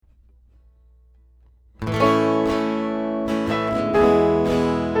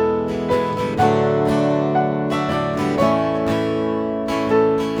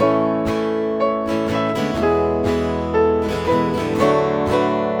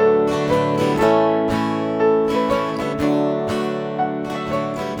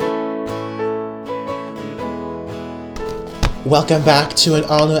Welcome back to an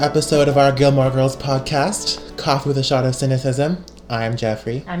all-new episode of our Gilmore Girls podcast, Coffee with a Shot of Cynicism. I'm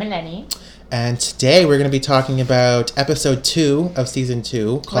Jeffrey. I'm Eleni. And today we're going to be talking about episode 2 of season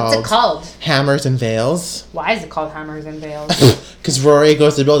 2 called... What's it called? Hammers and Veils. Why is it called Hammers and Veils? Because Rory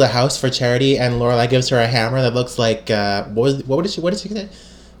goes to build a house for charity and Lorelai gives her a hammer that looks like... what did she say?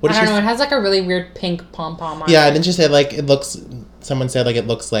 I don't know. It has like a really weird pink pom-pom on it. Yeah, and then she said like it looks... Someone said like it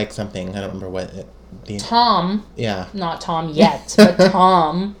looks like something. I don't remember what it... Tom, yeah, not Tom yet, but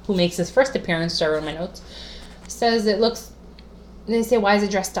Tom, who makes his first appearance, I wrote in my notes, says it looks, they say, why is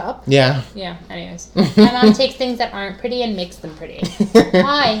it dressed up? Yeah. Yeah, anyways. My mom takes things that aren't pretty and makes them pretty.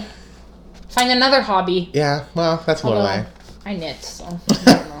 Why? Find another hobby. Yeah, well, that's Lorelai. I knit, so I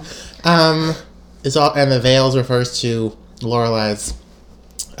don't know. It's all, and the veils refers to Lorelai's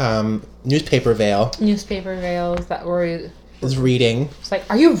newspaper veil. Newspaper veils that were... Is reading. It's like,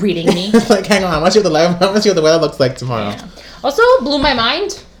 are you reading me? Like, hang on, I want to see what the weather looks like tomorrow. Yeah. Also, blew my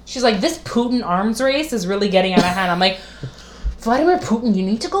mind. She's like, this Putin arms race is really getting out of hand. I'm like, Vladimir Putin, you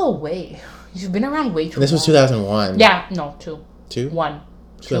need to go away. You've been around way too long. This was 2001. Yeah, no, 2. 2? 1.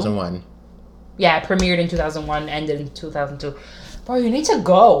 2001. Yeah, it premiered in 2001, ended in 2002. Bro, you need to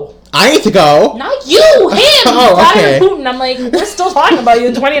go. I need to go? Not you, him! Oh, okay. Vladimir Putin. I'm like, we're still talking about you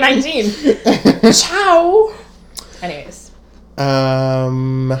in 2019. Ciao. Anyways.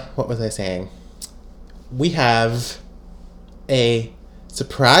 What was I saying? We have a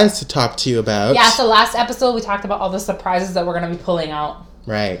surprise to talk to you about. Yeah, so last episode we talked about all the surprises that we're going to be pulling out.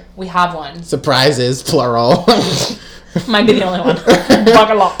 Right. We have one. Surprises, plural. Might be the only one.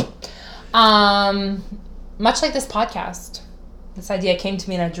 Buckle up. Much like this podcast, this idea came to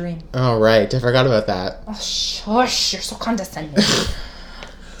me in a dream. Oh, right. I forgot about that. Oh, shush. You're so condescending.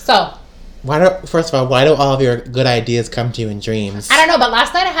 So... First of all, why do all of your good ideas come to you in dreams? I don't know, but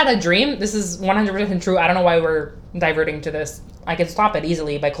last night I had a dream. This is 100% true. I don't know why we're diverting to this. I could stop it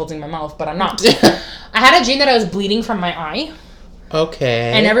easily by closing my mouth, but I'm not. I had a dream that I was bleeding from my eye.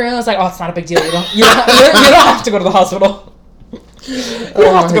 Okay. And everyone was like, oh, it's not a big deal. You don't have to go to the hospital. You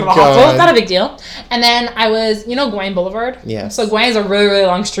don't have to go to the hospital. It's not a big deal. And then I was, Gouin Boulevard? Yes. So Gouin is a really, really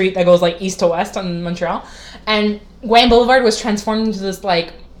long street that goes like east to west in Montreal. And Gouin Boulevard was transformed into this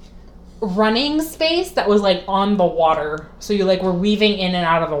like running space that was like on the water, so you like were weaving in and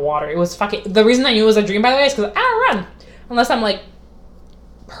out of the water. It was fucking... The reason I knew it was a dream, by the way, is because I don't run unless I'm like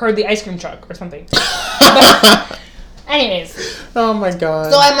heard the ice cream truck or something. But anyways, oh my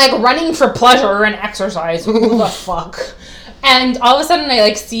god. So I'm like running for pleasure and exercise. Who the fuck? And all of a sudden I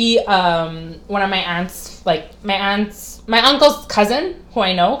like see one of my aunts, my uncle's cousin, who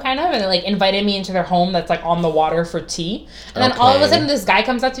I know kind of, and they like invited me into their home that's like on the water for tea. And then all of a sudden this guy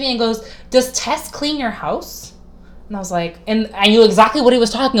comes up to me and goes, does Tess clean your house? And I was like, and I knew exactly what he was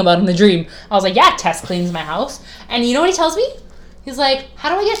talking about in the dream. I was like, yeah, Tess cleans my house. And you know what he tells me? He's like,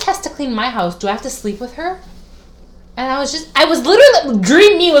 how do I get Tess to clean my house? Do I have to sleep with her? And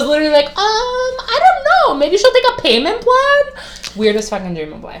dream me was literally like, I don't know. Maybe she'll take a payment plan? Weirdest fucking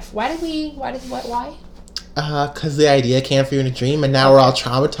dream of life. Why? Because the idea came for you in a dream, and now we're all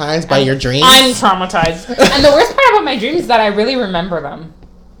traumatized by your dreams. I'm traumatized. And the worst part about my dreams is that I really remember them.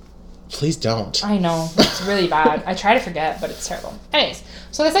 Please don't. I know. It's really bad. I try to forget, but it's terrible. Anyways,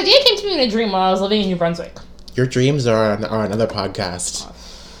 so this idea came to me in a dream when I was living in New Brunswick. Your dreams are another podcast. Oh,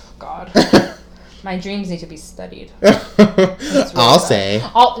 God. My dreams need to be studied. Really I'll say.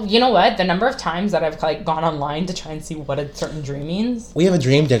 You know what? The number of times that I've like gone online to try and see what a certain dream means. We have a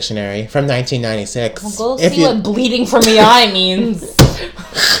dream dictionary from 1996. Well, go see what bleeding from the eye means.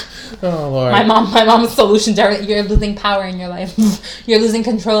 Oh Lord. My mom's solution to you're losing power in your life. You're losing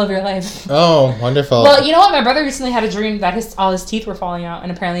control of your life. Oh, wonderful. Well, you know what? My brother recently had a dream that all his teeth were falling out,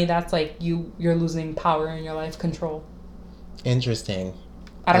 and apparently that's like you're losing power in your life, control. Interesting.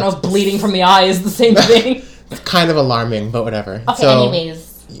 I don't know if bleeding from the eye is the same thing. It's kind of alarming, but whatever. Okay, so,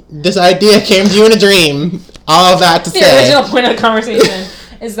 anyways. This idea came to you in a dream. All of that to say. The original point of the conversation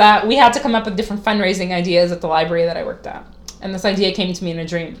is that we had to come up with different fundraising ideas at the library that I worked at. And this idea came to me in a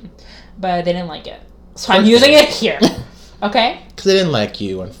dream. But they didn't like it. So I'm using it here. Okay? Because they didn't like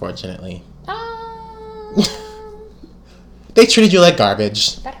you, unfortunately. They treated you like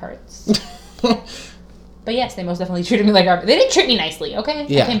garbage. That hurts. But yes, they most definitely treated me like garbage. They didn't treat me nicely, okay?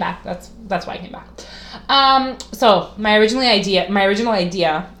 Yeah. I came back. That's why I came back. So my original idea,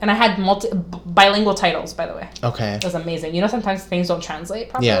 and I had bilingual titles, by the way. Okay. It was amazing. You know, sometimes things don't translate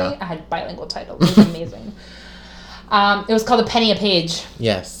properly. Yeah. I had bilingual titles. It was amazing. It was called A Penny a Page.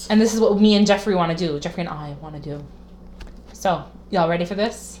 Yes. And this is what me and Jeffrey want to do. Jeffrey and I want to do. So, y'all ready for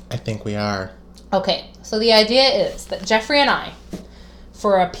this? I think we are. Okay. So the idea is that Jeffrey and I,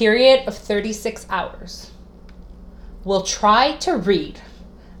 for a period of 36 hours, will try to read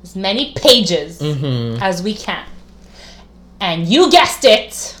as many pages as we can. And you guessed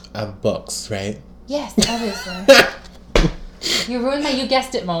it. Of books, right? Yes, obviously. You ruined my you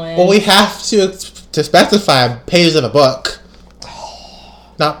guessed it moment. Well, we have to specify pages of a book.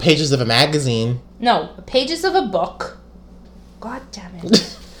 Not pages of a magazine. No, pages of a book. God damn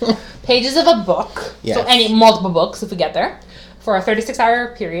it. Pages of a book. Yes. So multiple books if we get there. For a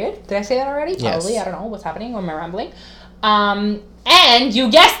 36-hour period. Did I say that already? Probably. Yes. I don't know what's happening. Or am I rambling? And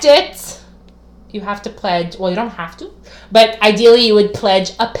you guessed it. You have to pledge. Well, you don't have to. But ideally, you would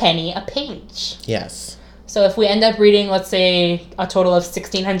pledge a penny a page. Yes. So if we end up reading, let's say, a total of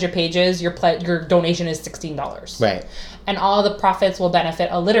 1,600 pages, your donation is $16. Right. And all the profits will benefit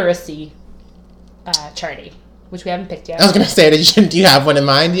a literacy charity, which we haven't picked yet. I was going to say, do you have one in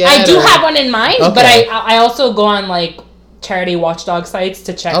mind yet? I do have one in mind, Okay. but I also go on, like, charity watchdog sites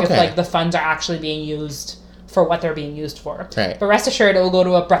to check if, Okay. like, the funds are actually being used for what they're being used for. Right. But rest assured, it will go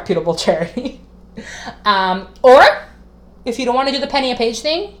to a reputable charity. Or, if you don't want to do the penny a page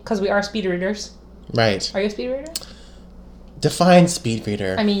thing, because we are speed readers. Right. Are you a speed reader? Define speed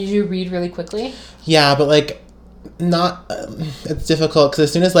reader. I mean, you read really quickly. Yeah, but, like, not... it's difficult, because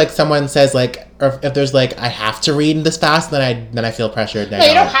as soon as, like, someone says, like... Or if there's, like, I have to read this fast, then I feel pressured. No,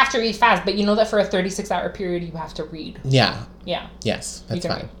 you don't have to read fast, but you know that for a 36-hour period, you have to read. Yeah. Yeah. Yes, that's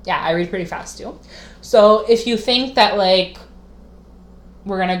fine. Read. Yeah, I read pretty fast, too. So, if you think that, like...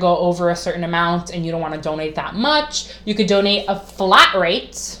 we're going to go over a certain amount and you don't want to donate that much, you could donate a flat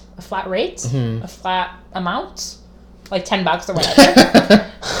rate, a flat amount, like $10 or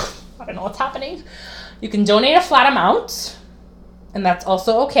whatever. I don't know what's happening. You can donate a flat amount, and that's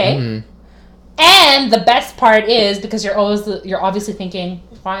also okay. And the best part is, because you're obviously thinking,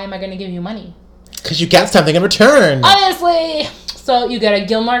 why am I going to give you money? Because you get something in return. Obviously! So you get a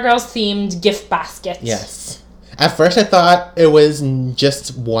Gilmore Girls themed gift basket. Yes. At first I thought it was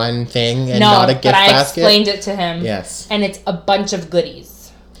just one thing and not a gift but I basket. explained it to him. Yes. And it's a bunch of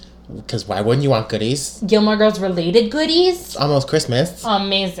goodies. Because why wouldn't you want goodies? Gilmore Girls related goodies. It's almost Christmas.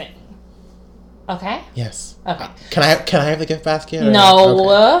 Amazing. Okay? Yes. Okay. Can I have the gift basket? Or?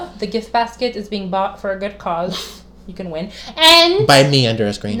 No. Okay. The gift basket is being bought for a good cause. You can win. And... by me under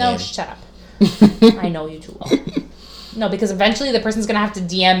a screen name. No, shut up. I know you too well. No, because eventually the person's going to have to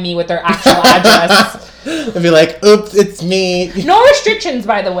DM me with their actual address. I'd be like, oops, it's me. No restrictions,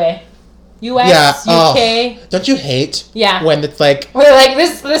 by the way. US, UK. Don't you hate when it's like... we're like,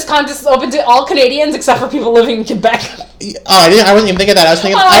 this contest is open to all Canadians except for people living in Quebec. Oh, I wasn't even thinking of that. I was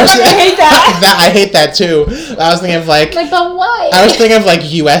thinking... I hate that. I hate that, too. I was thinking of, like... Like, but why? I was thinking of, like,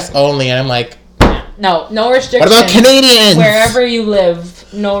 US only, and I'm like... No restrictions. What about Canadians? Wherever you live,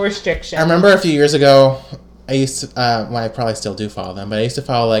 no restrictions. I remember a few years ago... I used to, well, I probably still do follow them, but I used to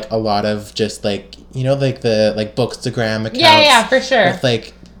follow, like, a lot of just, like, you know, like, the, like, Bookstagram accounts. Yeah, for sure. With,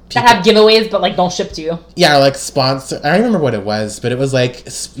 like, people that have giveaways, but, like, don't ship to you. Yeah, or, like, sponsor... I don't remember what it was, but it was, like,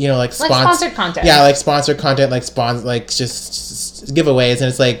 you know, like... sponsored content. Yeah, like, sponsored content, like, just giveaways, and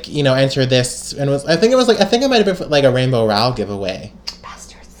it's, like, you know, enter this, and it was... I think it might have been, like, a Rainbow Rowell giveaway.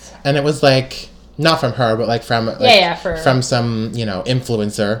 Bastards. And it was, like... Not from her, but, like, from... Like, from some, you know,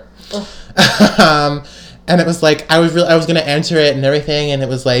 influencer. And it was like, I was going to enter it and everything, and it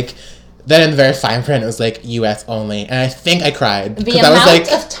was like, then in the very fine print, it was like, US only. And I think I cried. The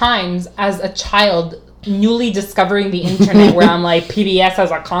amount of times as a child newly discovering the internet where I'm like, PBS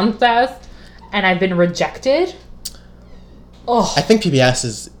has a contest, and I've been rejected. Oh. I think PBS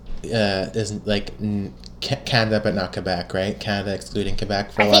is like Canada, but not Quebec, right? Canada excluding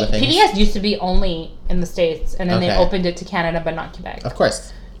Quebec for a lot of things. PBS used to be only in the States, and then they opened it to Canada, but not Quebec. Of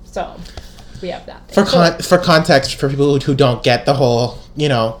course. So... we have that thing. For context, for people who don't get the whole, you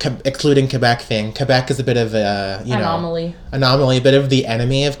know, excluding Quebec thing, Quebec is a bit of a, anomaly, a bit of the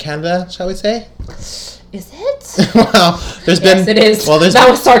enemy of Canada, shall we say? Is it? Well, yes, it is. Well, that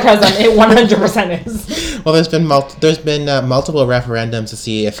was sarcasm. It 100% is. Well, there's been multiple referendums to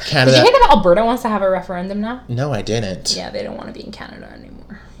see if Canada... Did you hear that Alberta wants to have a referendum now? No, I didn't. Yeah, they don't want to be in Canada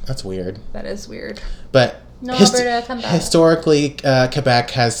anymore. That's weird. That is weird. But... No, Alberta, come back. Historically, Quebec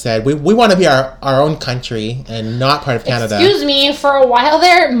has said, we want to be our own country and not part of Canada. Excuse me, for a while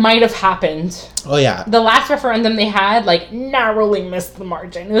there, it might have happened. Oh, yeah. The last referendum they had, like, narrowly missed the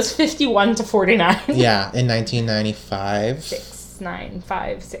margin. It was 51 to 49. Yeah, in 1995. 6, 9,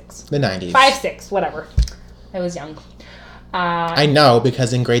 5, 6. The 90s. 5, 6, whatever. I was young. I know,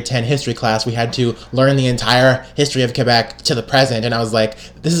 because in grade 10 history class, we had to learn the entire history of Quebec to the present, and I was like,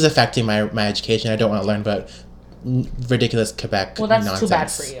 this is affecting my education. I don't want to learn about ridiculous Quebec nonsense. Well, that's too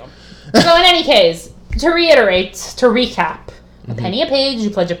bad for you. So in any case, to reiterate, to recap, A penny a page. You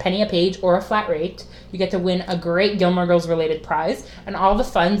pledge a penny a page or a flat rate. You get to win a great Gilmore Girls related prize, and all the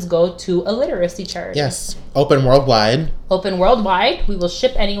funds go to a literacy charity. Yes. Open worldwide. Open worldwide. We will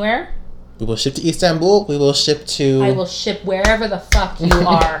ship anywhere. We will ship to Istanbul. We will ship to... I will ship wherever the fuck you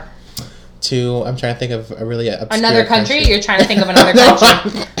are. I'm trying to think of a really obscure another country? You're trying to think of another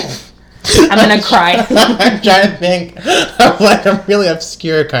country? I'm gonna cry. I'm trying to think of like a really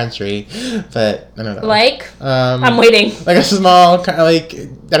obscure country, but I don't know. Like? I'm waiting. Like a small, like,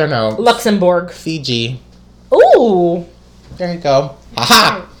 I don't know. Luxembourg. Fiji. Ooh. There you go.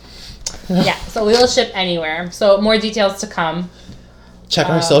 Aha! Yeah, so we will ship anywhere. So more details to come. Check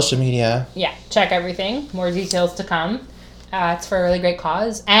our social media. Yeah, check everything. More details to come. It's for a really great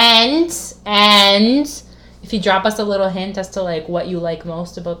cause. And if you drop us a little hint as to like what you like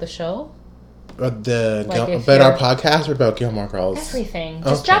most about the show. About our podcast or about Gilmore Girls? Everything.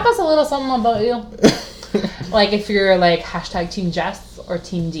 Just drop us a little something about you. Like if you're like hashtag Team Jess or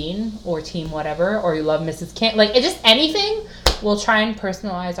Team Dean or Team whatever, or you love Mrs. Kim. Like just anything, we'll try and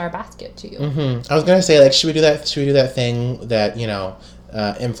personalize our basket to you. Mm-hmm. I was gonna say, like, should we do that thing that, you know,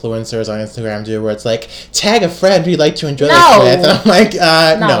 influencers on Instagram do, where it's like, tag a friend who you'd like to enjoy this with, and I'm like,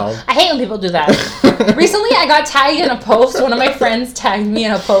 no. I hate when people do that. Recently, I got tagged in a post. One of my friends tagged me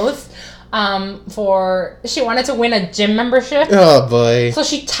in a post she wanted to win a gym membership. Oh boy. So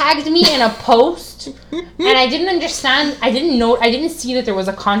she tagged me in a post, and I didn't understand. I didn't see that there was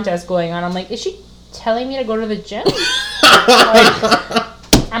a contest going on. I'm like, is she telling me to go to the gym?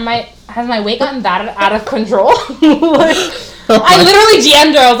 Like, has my weight gotten that out of control? I literally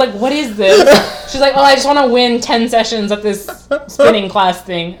DM'd her. I was like, what is this? She's like, oh, I just want to win 10 sessions at this spinning class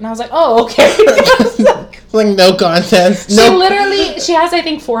thing. And I was like, oh, okay. Like, no contest. She has, I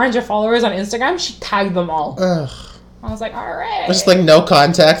think, 400 followers on Instagram. She tagged them all. Ugh. I was like, all right. Just like no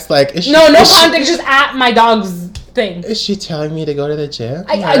context. Like, no context, just at my dog's thing. Is she telling me to go to the gym?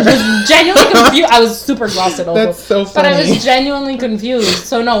 I was genuinely confused. I was super exhausted over. That's so funny. But I was genuinely confused.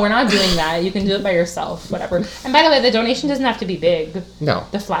 So no, we're not doing that. You can do it by yourself, whatever. And by the way, the donation doesn't have to be big. No.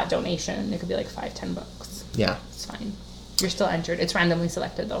 The flat donation. It could be like $5-10. Yeah. It's fine. You're still entered. It's randomly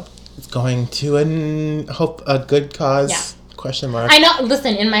selected though. It's going to a good cause. Yeah. Question mark. I know.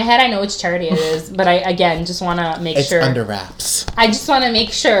 Listen, in my head, I know which charity it is, but I again just want to make sure it's under wraps. I just want to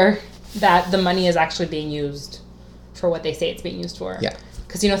make sure that the money is actually being used for what they say it's being used for. Yeah.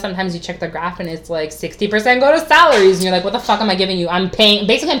 Because, you know, sometimes you check the graph and it's like 60% go to salaries. And you're like, what the fuck am I giving you? I'm paying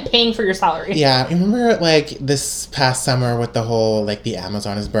for your salary. Yeah. Remember, like, this past summer with the whole, like, the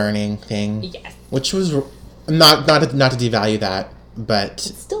Amazon is burning thing? Yes. Which was not to devalue that, but...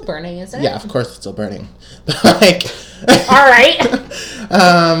 It's still burning, isn't it? Yeah, of course it's still burning. But, like... All right.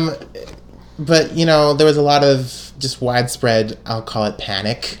 But, you know, there was a lot of just widespread, I'll call it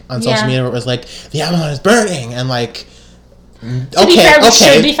panic on social media, where it was like, the Amazon is burning, and like... To be fair, we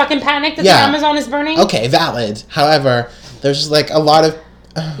should be fucking panicked that the Amazon is burning. Okay, valid. However, there's just like a lot of...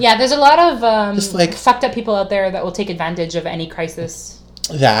 there's a lot of just like fucked up people out there that will take advantage of any crisis.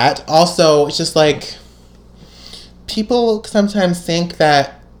 That. Also, it's just like... People sometimes think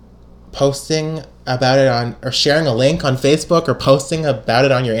that posting about it on... Or sharing a link on Facebook or posting about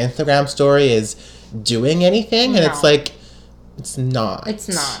it on your Instagram story is doing anything. And it's like... It's not. It's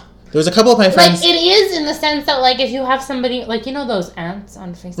not. There was a couple of my friends... Like, it is in the sense that, like, if you have somebody... Like, you know those aunts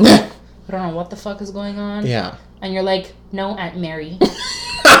on Facebook? I don't know what the fuck is going on. Yeah. And you're like, no, Aunt Mary.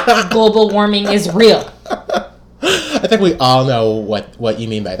 Global warming is real. I think we all know what you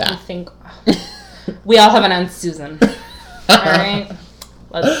mean by that. I think... We all have an Aunt Susan. Alright?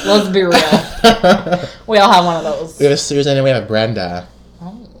 Let's be real. We all have one of those. We have a Susan and we have a Brenda.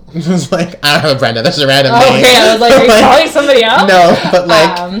 It was like, I don't have a Brenda. That's a random name. Okay, I was like, are you calling somebody else? No, but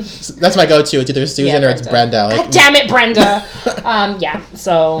like, that's my go-to. It's either Susan or it's Brenda. Like, God damn it, Brenda. Yeah.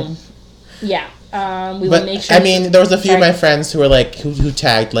 So, yeah. We will make sure. I mean, there was a few of my friends who were like, who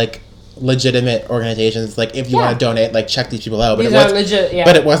tagged like legitimate organizations. Like, if you want to donate, like, check these people out. But these are legit. Yeah.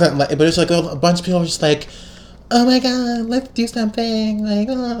 But it wasn't like. But it was like a bunch of people were just like, oh my god, let's do something. Like,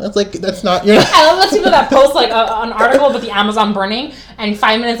 it's like, that's not... You're not. I love those people that post, like, an article about the Amazon burning, and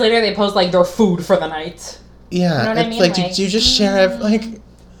 5 minutes later they post, like, their food for the night. Yeah. You know what I mean? Like, do you just share it, like...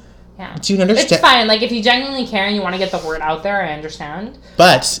 Yeah. Do you understand? It's fine. Like, if you genuinely care and you want to get the word out there, I understand.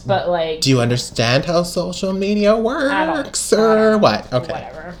 But, like... Do you understand how social media works? Or what? Okay.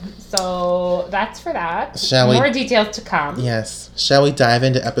 Whatever. So, that's for that. Shall we... More details to come. Yes. Shall we dive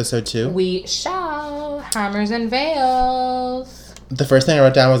into episode 2? We shall. Hammers and Veils. The first thing I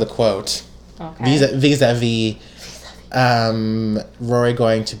wrote down was a quote. Okay. Vis-a-vis Rory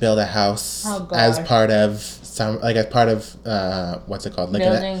going to build a house as part of as part of what's it called? Like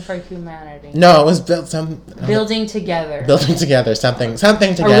Building for Humanity. No, it was Building Together. Building Together, something A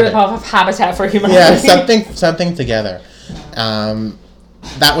together. rip-off of Habitat for Humanity. Yeah, something together.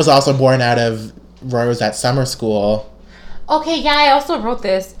 That was also born out of Roy was at summer school. Okay, yeah, I also wrote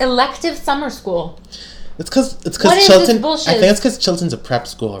this. Elective summer school. It's because What is Chilton. this bullshit? I think it's because Chilton's a prep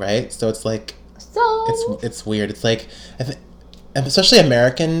school, right? So it's like So it's weird. It's like and especially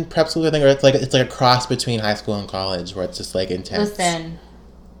American prep school. I think, where it's like a cross between high school and college, where it's just like intense. listen.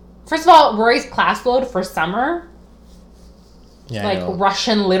 First of all, Rory's class load for summer, Yeah, I like know.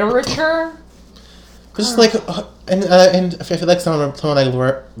 Russian literature. Just like and I feel like someone like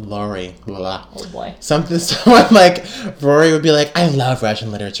Lori, blah. Oh boy. Someone like Rory would be like, I love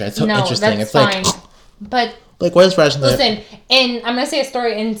Russian literature. It's so No, interesting. that's It's fine. like But what is Russian literature? listen, I'm gonna say a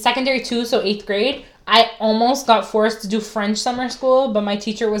story. In secondary 2, so 8th grade, I almost got forced to do French summer school, but my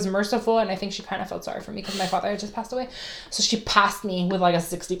teacher was merciful, and I think she kind of felt sorry for me because my father had just passed away. So she passed me with like a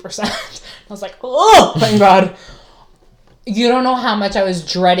 60%. I was like, oh, thank God. You don't know how much I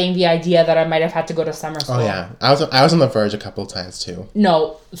was dreading the idea that I might have had to go to summer school. Oh yeah, I was on the verge a couple of times too.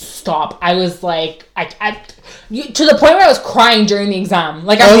 No, stop. I was like, to the point where I was crying during the exam.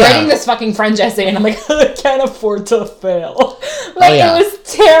 Like, I'm writing this fucking French essay, and I'm like, I can't afford to fail. Like, it was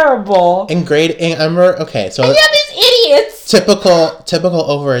terrible. In grade 8, I remember, okay, so... And you have these idiots. Typical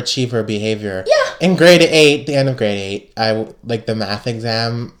overachiever behavior. Yeah. In grade 8, the end of grade 8, the math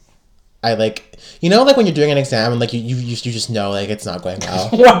exam, like when you're doing an exam and like you just know like it's not going well.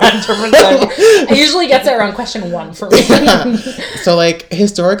 100%. I usually get to around question 1 for me. So like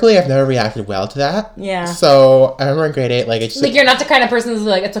historically I've never reacted well to that. Yeah. So I remember in grade 8 like it's just like you're not the kind of person who's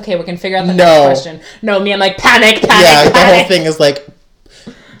like, it's okay, we can figure out the next question. No, me, I'm like panic. Yeah, the whole thing is like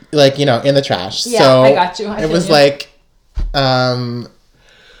in the trash. Yeah, so I got you. I it feel was you. like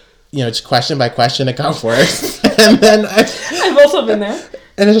just question by question it got worse. And then I've also been there.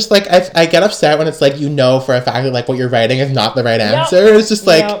 And it's just like I get upset when it's like for a fact that like what you're writing is not the right answer. It's just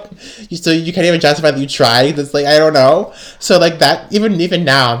like so you can't even justify that you tried. It's like I don't know. So like that even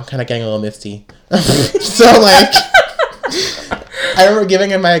now I'm kind of getting a little misty. So like I remember giving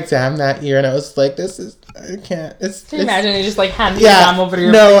him my exam that year and I was like, I can't. Can you imagine you just like hand the exam over to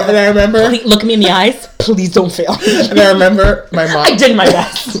your No, and I remember look me in the eyes. Please don't fail. And I remember my mom. I did my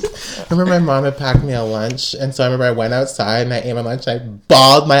best. I remember my mom had packed me a lunch, and so I remember I went outside and I ate my lunch. And I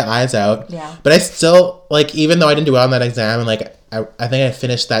bawled my eyes out. Yeah. But I still even though I didn't do well on that exam, and like I think I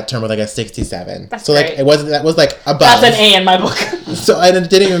finished that term with like a 67. That's so great. like that was like above. That's an A in my book. So I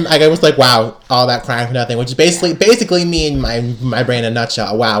didn't even I was like, wow, all that crying for nothing, which is basically me and my brain in a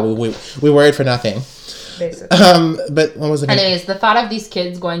nutshell. Wow, we worried for nothing. Basically. But what was it? Anyways, the thought of these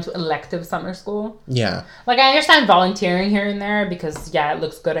kids going to elective summer school. Yeah. Like, I understand volunteering here and there because, yeah, it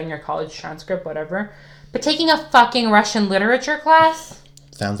looks good on your college transcript, whatever. But taking a fucking Russian literature class?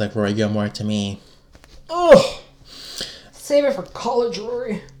 Sounds like Roy Gilmore to me. Ugh. Save it for college,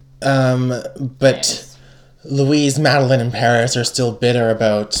 Rory. But Anyways. Louise, Madeline, and Paris are still bitter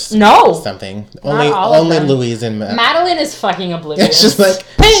about something. all Only of them. Louise and Madeline is fucking oblivious. It's just like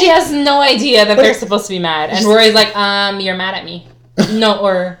she has no idea that they're supposed to be mad, and Rory's like, you're mad at me. No,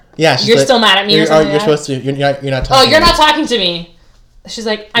 or yeah, she's you're like, still mad at me. Or something you're like supposed to. You're not talking. Oh, you're not talking to me. She's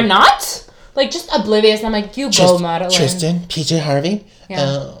like, I'm not. Like, just oblivious. And I'm like, you go, Madeline. Tristan, PJ Harvey. Yeah.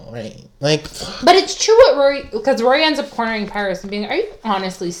 Oh, right. Like, but it's true what Rory, because Rory ends up cornering Paris and being, are you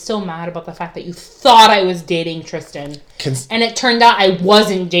honestly still mad about the fact that you thought I was dating Tristan? And it turned out I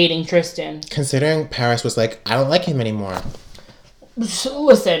wasn't dating Tristan. Considering Paris was like, I don't like him anymore. So,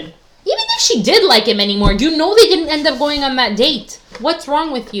 listen, even if she did like him anymore, you know they didn't end up going on that date. What's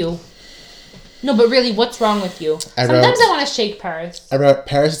wrong with you? No, but really, what's wrong with you? Sometimes I want to shake Paris. I wrote,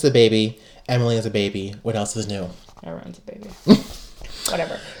 Paris is a baby, Emily is a baby. What else is new? Everyone's a baby.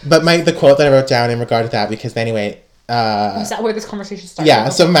 Whatever. But the quote that I wrote down in regard to that, because anyway... is that where this conversation started? Yeah,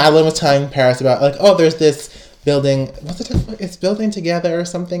 so Madeline was telling Paris about, like, oh, there's this building... What's it? It's Building Together or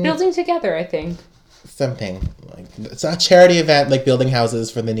something? Building Together, I think. Something. Like, it's a charity event, like building houses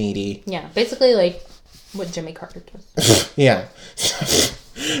for the needy. Yeah, basically like what Jimmy Carter does. Yeah.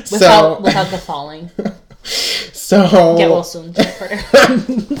 Without the falling. So... Get well soon, Jimmy Carter.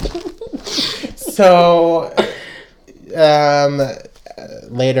 So...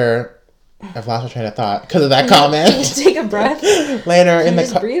 later, I've lost my train of thought because of that comment. Can you take a breath? Later in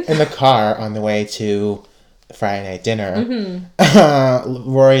breathe? the car on the way to Friday night dinner,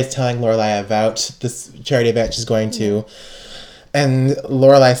 Rory is telling Lorelai about this charity event she's going to, and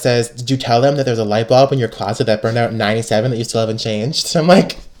Lorelai says, "Did you tell them that there's a light bulb in your closet that burned out in '97 that you still haven't changed?" So I'm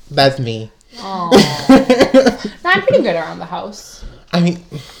like, "That's me." Aww. I'm pretty good around the house. I mean,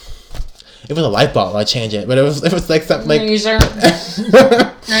 If it was a light bulb, I'd change it. But it was like something like. Are you sure?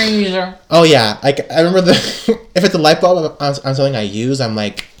 Are you sure? Oh yeah, like I remember if it's a light bulb on something I use, I'm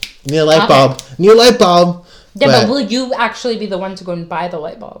like, need a light bulb. Yeah, but will you actually be the one to go and buy the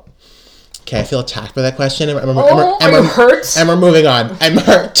light bulb? Okay, I feel attacked by that question. Are you hurt? And we're moving on. I'm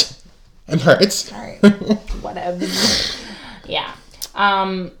hurt. Sorry. Whatever. Yeah.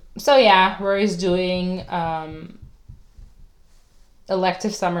 So yeah, Rory's doing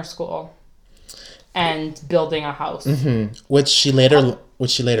elective summer school and building a house, which she later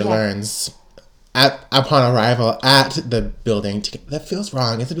learns upon arrival at the building. That feels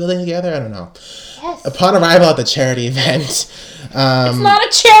wrong. Is the building together? I don't know. Yes. Upon arrival at the charity event. It's not a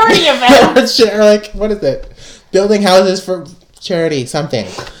charity event. Like, what is it? Building houses for charity, something.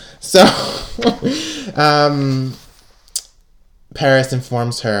 So, Paris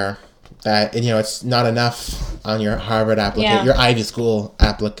informs her that, it's not enough on your Harvard application, your Ivy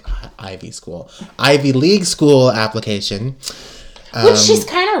League school application. Which she's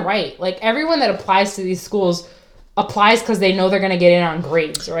kind of right. Like, everyone that applies to these schools applies because they know they're going to get in on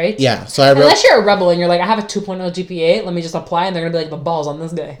grades, right? Yeah. So unless you're a rebel and you're like, I have a 2.0 GPA, let me just apply, and they're going to be like, the balls on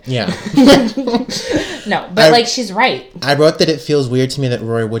this guy. Yeah. No, but she's right. I wrote that it feels weird to me that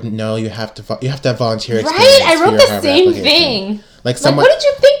Rory wouldn't know you have to have volunteer experience. Right? I wrote the same thing. Like, what did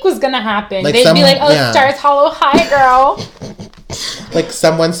you think was going to happen? They'd be like, Stars Hollow High, girl. Like,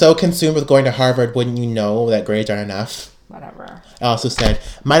 someone so consumed with going to Harvard, wouldn't you know that grades aren't enough? Whatever. I also said,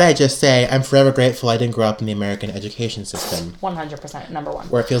 might I just say, I'm forever grateful I didn't grow up in the American education system. 100%, number one.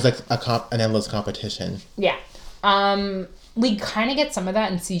 Where it feels like an endless competition. Yeah. We kind of get some of that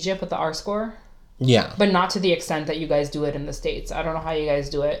in CGIP with the R-score. Yeah. But not to the extent that you guys do it in the States. I don't know how you guys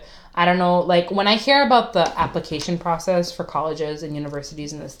do it. I don't know, like, when I hear about the application process for colleges and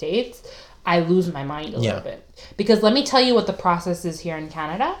universities in the States, I lose my mind a little bit. Because let me tell you what the process is here in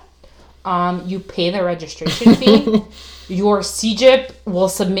Canada. You pay the registration fee. Your CGIP will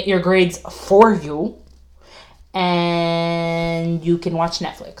submit your grades for you. And you can watch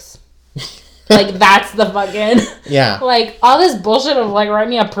Netflix. Like, that's the fucking... Yeah. Like, all this bullshit of, like, write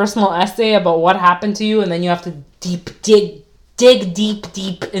me a personal essay about what happened to you, and then you have to dig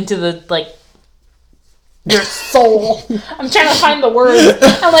deep into the, like, your soul. I'm trying to find the words.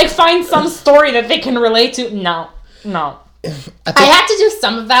 And, like, find some story that they can relate to. No. I had to do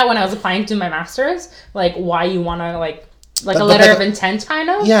some of that when I was applying to my master's. Like, why you want to, like a letter of intent, kind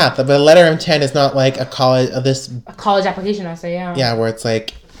of. Yeah, but a letter of intent is not like a college application essay. Yeah, where it's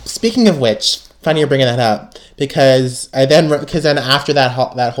like, speaking of which, funny you're bringing that up, because then after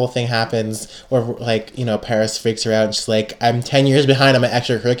that whole thing happens, where, like, Paris freaks her out and she's like, I'm 10 years behind on my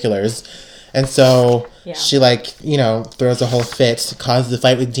extracurriculars. And so she, like, throws a whole fit, causes a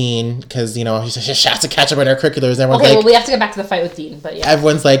fight with Dean because, she has to catch up on her curriculars. And everyone's well, we have to get back to the fight with Dean, but yeah.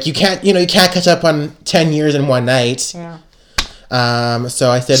 Everyone's like, you can't catch up on 10 years in one night. Yeah. So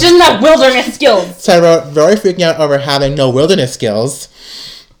I said... She doesn't have wilderness skills. So I wrote, Rory freaking out over having no wilderness skills.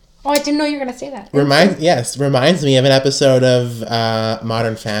 Oh, I didn't know you were going to say that. Reminds me of an episode of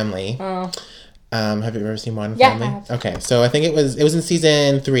Modern Family. Oh. Have you ever seen Modern Family? Yeah, I have. Okay, so I think it was in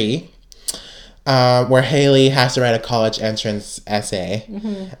season 3, where Haley has to write a college entrance essay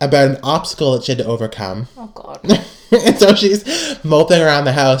about an obstacle that she had to overcome. Oh, God. And so she's moping around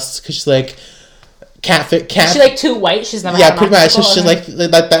the house because she's like, can't. Is she, like, too white? She's never had an pretty much. obstacle? She's like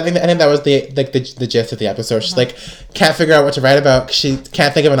that. I think that was the gist of the episode. She's like, can't figure out what to write about because she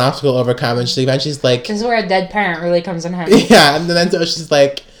can't think of an obstacle to overcome, and she's like, this is where a dead parent really comes in handy. Yeah, and then so she's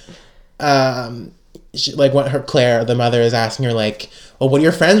like, Claire, the mother, is asking her, like, well, what are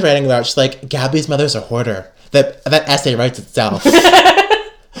your friends writing about? She's like, Gabby's mother's a hoarder. That essay writes itself.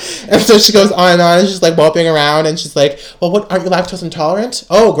 And so she goes on and on, and she's, like, moping around, and she's like, well, aren't you lactose intolerant?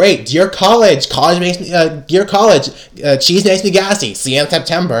 Oh, great. Dear college makes me, cheese makes me gassy. See you in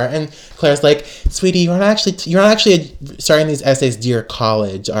September. And Claire's like, sweetie, you're not actually starting these essays, dear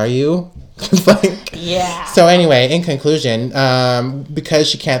college, are you? Yeah. So anyway, in conclusion, because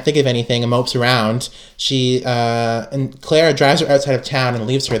she can't think of anything and mopes around, and Claire drives her outside of town and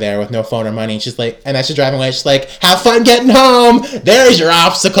leaves her there with no phone or money. She's like, and as she's driving away, she's like, have fun getting home. There's your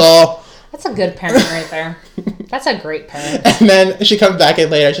obstacle. That's a good parent right there. That's a great parent. And then she comes back in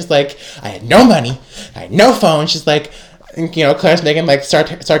later. She's like, I had no money. I had no phone. She's like, Claire's making, like,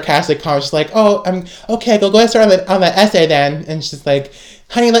 sarcastic comments. She's like, oh, I'm okay. Go ahead and start on that essay then. And she's like,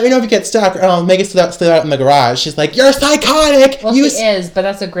 honey, let me know if you get stuck, or I'll make it slip out in the garage. She's like, you're psychotic. Well, she is, but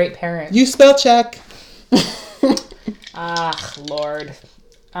that's a great parent. You spell check. Ah, Lord.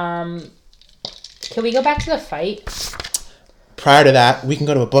 Can we go back to the fight? prior to that, we can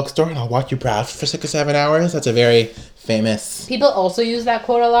go to a bookstore and I'll watch you browse for 6 or 7 hours. That's a very famous... People also use that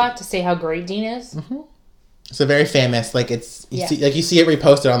quote a lot to say how great Dean is. Mm-hmm. It's a very famous, like, it's... You see it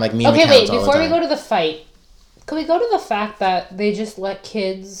reposted on, like, meme accounts all the time. Okay, wait, before we go to the fight, can we go to the fact that they just let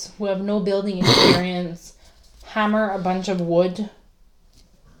kids who have no building experience hammer a bunch of wood?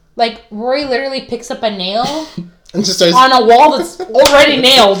 Like, Rory literally picks up a nail and just starts... on a wall that's already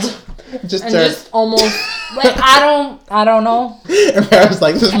nailed. Just almost... Like, I don't know. And Paris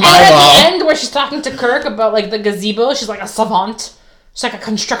like, this is my wall. At the end, where she's talking to Kirk about, like, the gazebo, she's like a savant. She's like a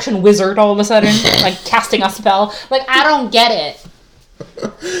construction wizard all of a sudden. Like, casting a spell. Like, I don't get it.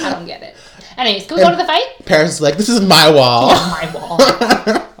 Anyways, can we go to the fight? Paris is like, this is my wall. My wall.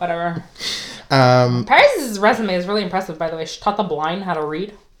 Whatever. Paris' resume is really impressive, by the way. She taught the blind how to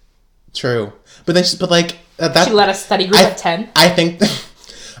read. True. But then she led a study group at 10. I think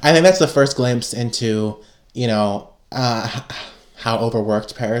that's the first glimpse into, you know, how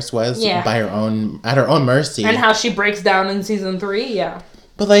overworked Paris was by her own mercy. And how she breaks down in season 3, yeah.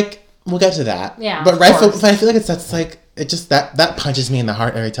 But, like, we'll get to that. Yeah, but I feel like that punches me in the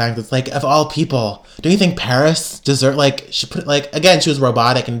heart every time. It's like, of all people, don't you think Paris deserved, like, she put, like, again, she was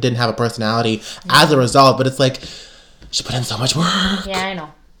robotic and didn't have a personality as a result, but it's like, she put in so much work. Yeah, I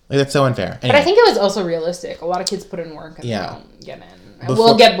know. Like, that's so unfair. Anyway. But I think it was also realistic. A lot of kids put in work and they don't get in.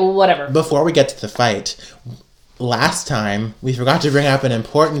 Whatever. Before we get to the fight, last time we forgot to bring up an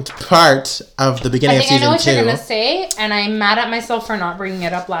important part of the beginning of season 2. I know what you're going to say, and I'm mad at myself for not bringing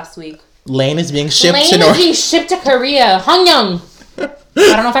it up last week. Lane is being shipped to Korea. Hongyoung. I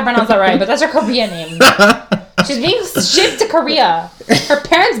don't know if I pronounced that right, but that's her Korean name. She's being shipped to Korea. Her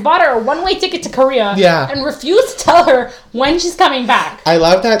parents bought her a one-way ticket to Korea and refused to tell her when she's coming back. I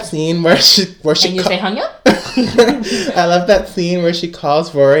love that scene where she Can you say Hongyoung? I love that scene where she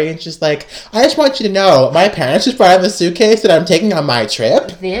calls Rory and she's like, I just want you to know, my parents just brought in the suitcase that I'm taking on my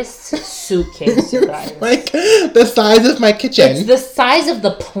trip. This suitcase, you guys. Like, the size of my kitchen. It's the size of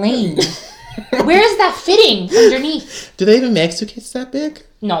the plane. Where is that fitting underneath? Do they even make suitcases that big?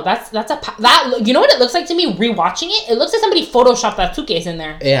 No, you know what it looks like to me rewatching it? It looks like somebody photoshopped that suitcase in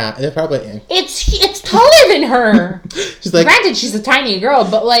there. Yeah, they're probably in. It's taller than her. She's like, granted, she's a tiny girl,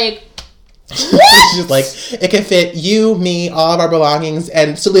 but like, what? She's like, it can fit you, me, all of our belongings,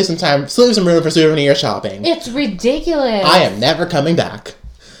 and still leave some room for souvenir shopping. It's ridiculous. I am never coming back.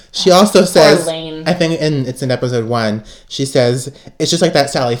 She also says, I think it's in episode 1, she says, it's just like that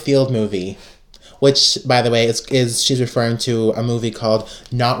Sally Field movie, which, by the way, is she's referring to a movie called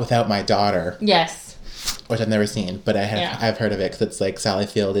Not Without My Daughter. Yes. Which I've never seen, but I've heard of it, because it's like Sally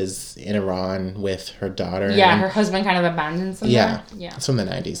Field is in Iran with her daughter. Yeah, her husband kind of abandons them. Yeah. It's from the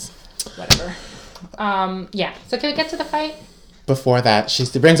 90s. Whatever. So can we get to the fight? Before that, she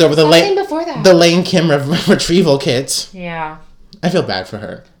brings over the Lane Kim retrieval kit. Yeah. I feel bad for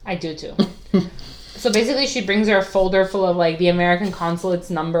her. I do too. So basically, she brings her a folder full of like the American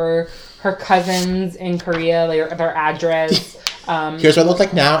consulate's number, her cousins in Korea, like their address. Here's what I look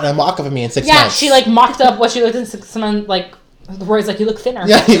like now, and a mock of me in 6 months. Yeah, she like mocked up what she looked in 6 months. Like the words like, you look thinner.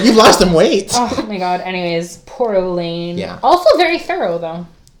 Yeah, you've lost some weight. Oh my god. Anyways, poor Lane. Yeah. Also very thorough though.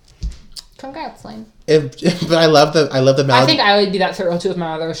 Congrats, Lane. But I love the melody. I think I would be that thorough too if my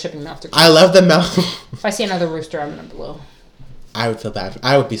mother was shipping me off to Korea. I love the melody. If I see another rooster, I'm gonna blow. I would feel bad.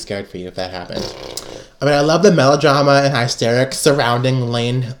 I would be scared for you if that happened. I mean, I love the melodrama and hysterics surrounding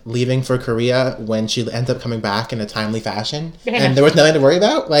Lane leaving for Korea when she ends up coming back in a timely fashion. And there was nothing to worry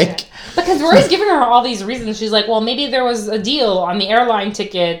about. Like, because Rory's giving her all these reasons. She's like, well, maybe there was a deal on the airline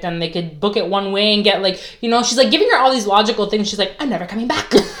ticket and they could book it one way and get like, you know, she's like giving her all these logical things. She's like, I'm never coming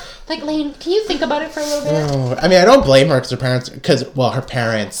back. Like, Lane, can you think about it for a little bit? No. I mean, I don't blame her because her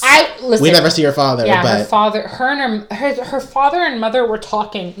parents. We never see her father. Yeah, but her father, her father and mother were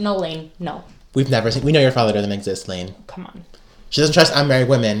talking. No, Lane, no. We know your father doesn't exist, Lane. Come on. She doesn't trust unmarried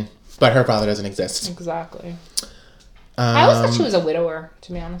women, but her father doesn't exist. Exactly. I always thought she was a widower,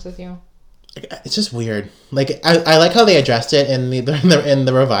 to be honest with you. It's just weird. Like, I like how they addressed it in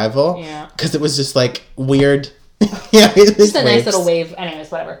the revival. Yeah. Because it was just like weird. Yeah, just a nice little wave. Anyways,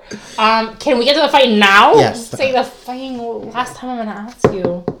 whatever. Can we get to the fight now? Yes. Say the fucking last time I'm gonna ask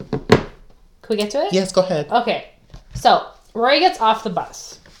you. Can we get to it? Yes, go ahead. Okay. So Rory gets off the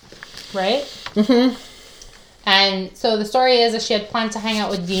bus, right? Mm-hmm. And so the story is that she had planned to hang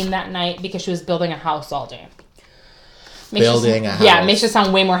out with Dean that night because she was building a house all day. Building a house. Yeah, makes her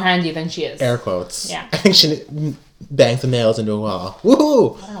sound way more handy than she is. Air quotes. Yeah. I think she banged some nails into a wall.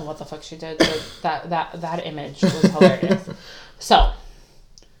 Woohoo! I don't know what the fuck she did, but that image was hilarious. So,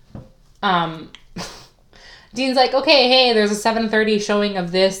 Dean's like, okay, hey, there's a 7:30 showing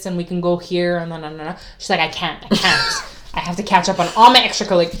of this, and we can go here, and then. She's like, I can't. I have to catch up on all my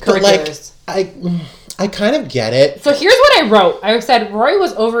extracurriculars. I kind of get it. So here's what I wrote. I said Rory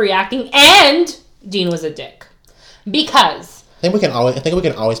was overreacting and Dean was a dick. Because I think we can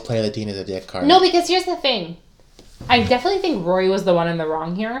always play the Dean is a dick card. No, because here's the thing. I definitely think Rory was the one in the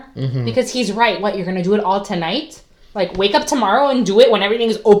wrong here. Mm-hmm. Because he's right. What, you're going to do it all tonight? Like, wake up tomorrow and do it when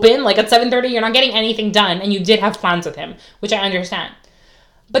everything's open. Like, at 7:30, you're not getting anything done. And you did have plans with him, which I understand.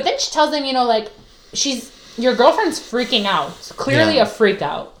 But then she tells him, you know, like, your girlfriend's freaking out. Clearly a freak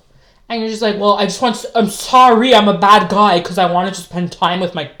out. And you're just like, well, I'm sorry, I'm a bad guy because I wanted to spend time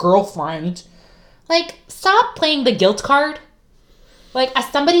with my girlfriend. Like, stop playing the guilt card. Like,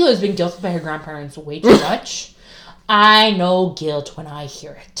 as somebody who has been guilted by her grandparents way too much, I know guilt when I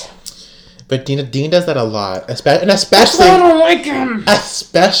hear it. But Dean does that a lot. Especially I don't like him.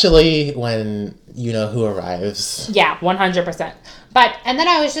 Especially when you know who arrives. Yeah, 100%. And then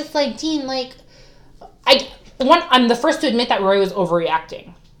I was just like, Dean, like, I'm the first to admit that Rory was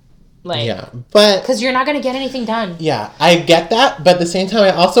overreacting. Like, yeah, but because you're not going to get anything done. Yeah, I get that, but at the same time,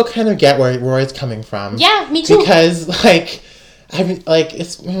 I also kind of get where Rory's coming from. Yeah, me too. Because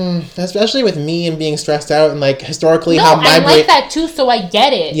it's especially with me and being stressed out and like historically how my brain. I like that too, so I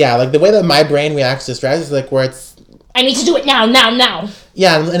get it. Yeah, like the way that my brain reacts to stress is like where it's. I need to do it now.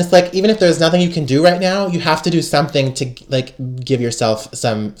 Yeah, and it's like even if there's nothing you can do right now, you have to do something to like give yourself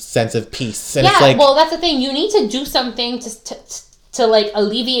some sense of peace. And yeah, it's like, well, that's the thing. You need to do something to like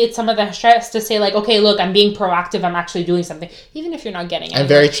alleviate some of the stress, to say like, okay, look, I'm being proactive, I'm actually doing something, even if you're not getting anywhere. I'm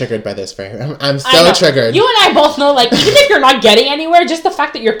very triggered by this, I'm so triggered. You and I both know, like, even if you're not getting anywhere, just the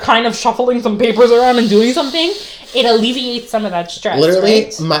fact that you're kind of shuffling some papers around and doing something, it alleviates some of that stress.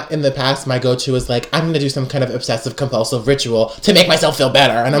 Literally, right? In the past, my go-to is like, I'm going to do some kind of obsessive compulsive ritual to make myself feel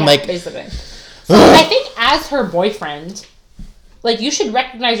better, and I'm like... basically. So I think as her boyfriend, like, you should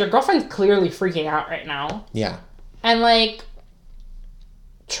recognize your girlfriend's clearly freaking out right now. Yeah. And, like...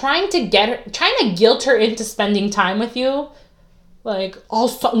 trying to guilt her into spending time with you, like,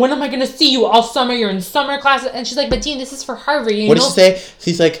 when am I gonna see you all summer? You're in summer classes, and she's like, but Dean, this is for Harvard. What did she say?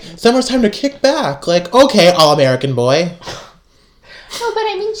 She's like, summer's time to kick back. Like, okay, all-American boy. No, but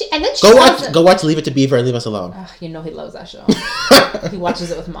I mean, and then she go watch Leave It to Beaver and Leave Us Alone. You know he loves that show. He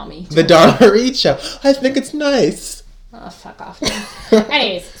watches it with mommy. The Donna Reed show. I think it's nice. Oh, fuck off.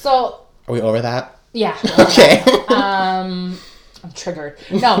 Anyways, so are we over that? Yeah. Okay. I'm triggered.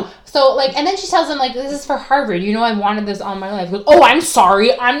 No. So, like, and then she tells him, like, this is for Harvard. You know, I wanted this all my life. He goes, oh, I'm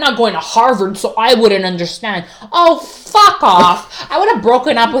sorry. I'm not going to Harvard, so I wouldn't understand. Oh, fuck off. I would have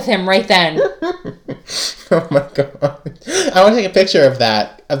broken up with him right then. Oh, my God. I want to take a picture of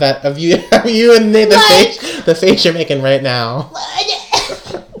you and the face you're making right now. I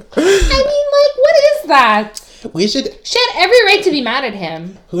mean, like, what is that? She had every right to be mad at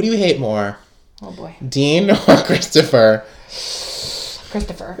him. Who do you hate more? Oh, boy. Dean or Christopher?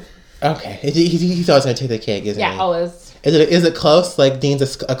 Christopher. Okay. He's always going to take the cake, isn't he? Yeah, always. Is it close? Like,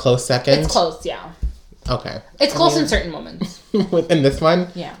 Dean's a close second? It's close, yeah. Okay. It's close in certain moments. In this one?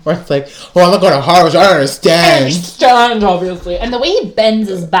 Yeah. Where it's like, oh, I'm not going to Harvard, I don't understand. I understand, obviously. And the way he bends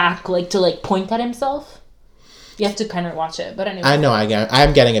his back, like, to, like, point at himself. You have to kind of watch it, but anyway. I know,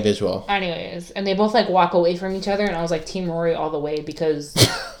 I'm getting a visual. Anyways, and they both, like, walk away from each other, and I was like, Team Rory all the way, because...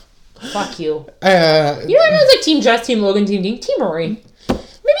 fuck you. You know, I was like Team Jess, Team Logan, Team Dean, Team Rory.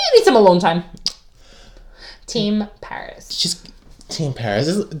 Maybe you need some alone time. Team Paris. Just Team Paris.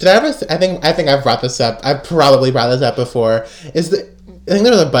 Did I ever? I think I've brought this up. I've probably brought this up before. I think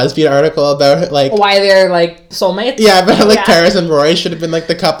there was a BuzzFeed article about like why they're like soulmates. Yeah, but like Paris and Rory should have been like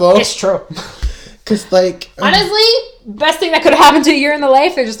the couple. It's true. Because like honestly, best thing that could have happened to a year in the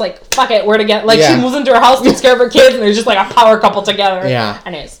life. They're just like, fuck it, we're together. Like she moves into her house, takes care of her kids, and they're just like a power couple together. Yeah.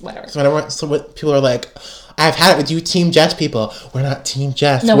 Anyways, whatever. So what people are like, I've had it with you, Team Jess people. We're not Team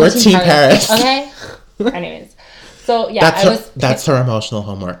Jess. No, we're Team Paris. Okay. Anyways, so yeah, that's her emotional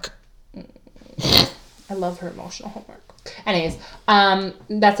homework. I love her emotional homework. Anyways,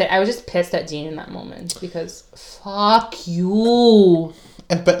 that's it. I was just pissed at Dean in that moment because fuck you.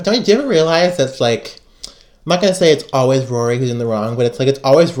 But do you ever realize that's like, I'm not gonna say it's always Rory who's in the wrong, but it's like it's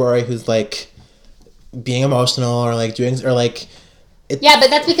always Rory who's like being emotional or like doing or like. Yeah, but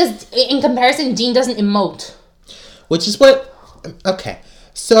that's because in comparison, Dean doesn't emote. Which is what. Okay,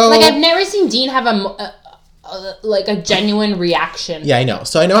 so like I've never seen Dean have a genuine reaction. Yeah, I know.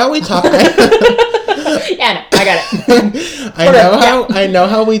 So I know how we talk. Yeah, no, I got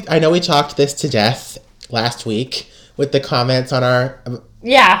it. I know we talked this to death last week with the comments on our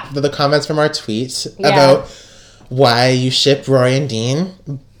the comments from our tweet about why you ship Rory and Dean,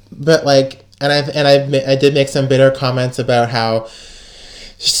 but like, and I did make some bitter comments about how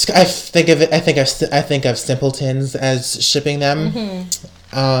I think of it. I think of simpletons as shipping them,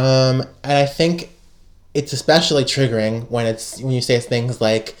 and I think it's especially triggering when you say things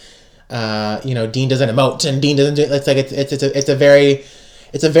like, Dean doesn't emote and Dean doesn't do. It's like it's a very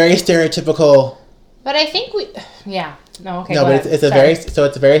stereotypical. But I think it's a very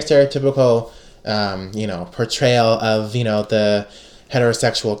stereotypical, portrayal of the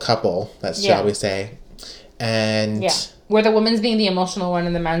heterosexual couple. Shall we say, and where the woman's being the emotional one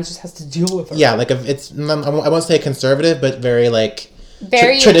and the man just has to deal with her. Yeah, like I won't say conservative, but very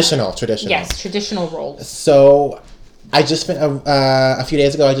traditional. Yes, traditional roles. So, I just a few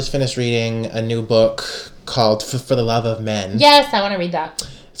days ago. I just finished reading a new book called "For the Love of Men." Yes, I want to read that.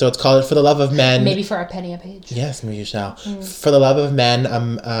 So it's called "For the Love of Men." Maybe for a penny a page. Yes, maybe you shall. For the Love of Men.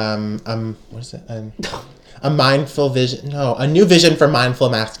 What is it? A mindful vision. No, a new vision for mindful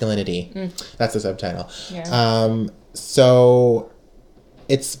masculinity. That's the subtitle. Yeah. So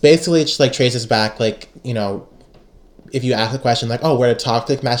it's basically just traces back, if you ask a question oh, where did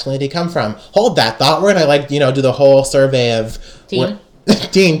toxic masculinity come from? Hold that thought. We're gonna do the whole survey of Dean.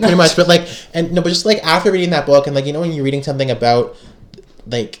 Dean, pretty much. But just after reading that book and when you're reading something about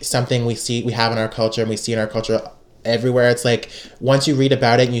something we have in our culture and we see in our culture everywhere, it's once you read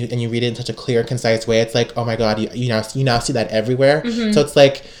about it and you read it in such a clear, concise way, it's oh my god, you now see that everywhere. So it's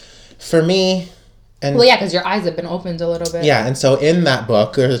for me. And because your eyes have been opened a little bit. Yeah, and so in that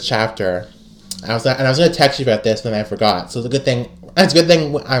book, there's a chapter. I was going to text you about this, but then I forgot. So it's a good thing. I'm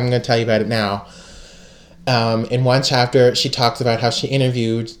going to tell you about it now. In one chapter, she talks about how she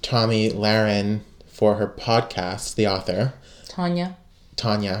interviewed Tomi Lahren for her podcast. The author, Tony.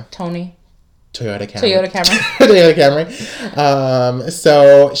 Toyota Camry.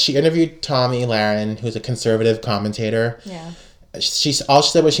 So she interviewed Tomi Lahren, who's a conservative commentator. Yeah. All she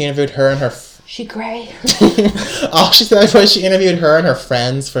said was she interviewed her and her. She gray. All she said was she interviewed her and her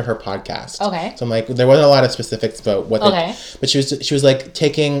friends for her podcast. Okay. So I'm there wasn't a lot of specifics about what. Okay. But she was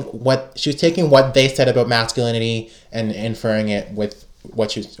taking what they said about masculinity and inferring it with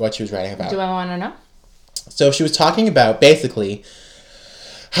what she was writing about. Do I want to know? So she was talking about basically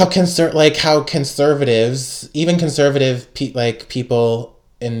how conservatives, even conservative people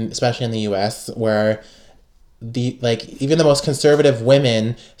especially in the U.S. where even the most conservative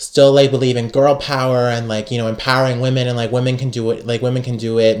women still believe in girl power and empowering women and women can do it and women can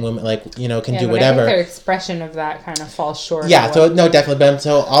do whatever. I think their expression of that kind of falls short. Yeah, so no, definitely. But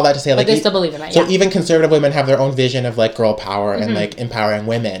so all that to say, but they still believe in that. So even conservative women have their own vision of girl power and empowering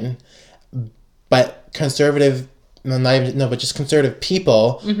women, but conservative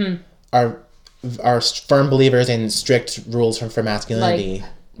people are firm believers in strict rules for masculinity.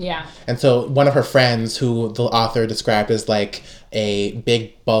 Yeah. And so one of her friends, who the author described as a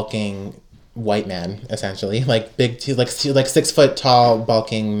big bulking white man, essentially, big, 6 foot tall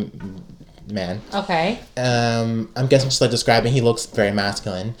bulking man. Okay. I'm guessing just describing, he looks very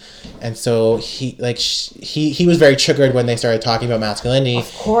masculine, and so he was very triggered when they started talking about masculinity.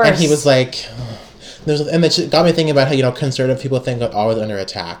 Of course. And he was and it got me thinking about how conservative people think are always under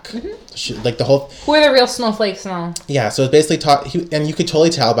attack. The whole. Who are the real snowflakes now? Yeah, so it's basically and you could totally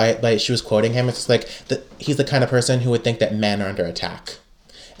tell by she was quoting him. It's just he's the kind of person who would think that men are under attack,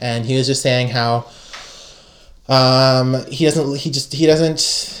 and he was just saying how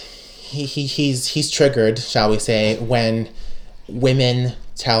he's triggered, shall we say, when women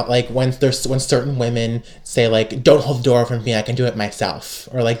tell when certain women say don't hold the door for me, I can do it myself,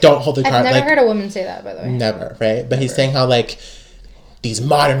 or don't hold the car. I've never heard a woman say that, by the way. Never, right? But he's saying how these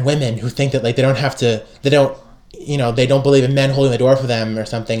modern women who think that they don't believe in men holding the door for them or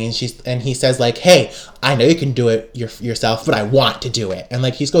something, and he says hey, I know you can do it yourself, but I want to do it, and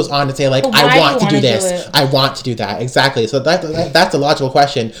he goes on to say I want to do this, I want to do that, exactly. So that's a logical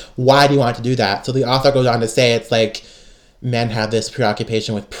question. Why do you want to do that? So the author goes on to say it's men have this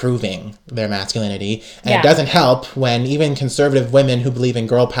preoccupation with proving their masculinity, and it doesn't help when even conservative women who believe in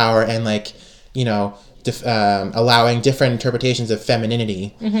girl power and allowing different interpretations of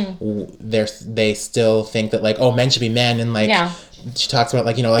femininity, they still think that men should be men, and she talks about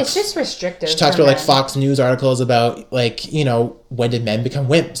it's just restrictive. She talks about Fox News articles about when did men become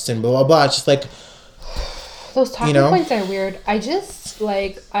wimps and blah blah blah. It's just those talking points are weird. I just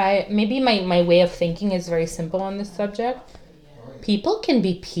maybe my way of thinking is very simple on this subject. People can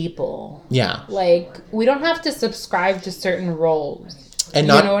be people. Yeah. We don't have to subscribe to certain roles. And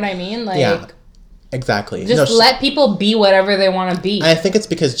you know what I mean? Yeah. Exactly. Just let people be whatever they want to be. I think it's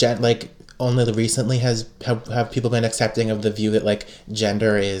because only recently have people been accepting of the view that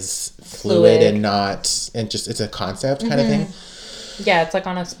gender is fluid and just it's a concept kind of thing. Yeah, it's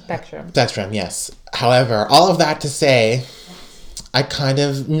on a spectrum. Spectrum, yes. However, all of that to say, I kind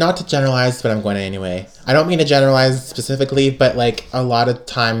of, not to generalize, but I'm going to anyway. I don't mean to generalize specifically, but like a lot of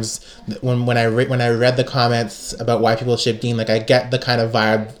times when I read the comments about why people ship Dean, like I get the kind of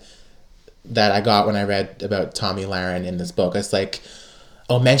vibe that I got when I read about Tommy Lahren in this book. It's like,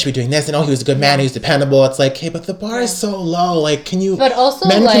 oh, men should be doing this, and oh, he was a good man, he was dependable. It's like, hey, but the bar is so low. Like, can you? But also,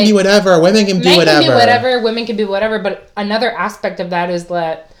 men like, can be whatever, women can be whatever. Men can be whatever, women can be whatever. But another aspect of that is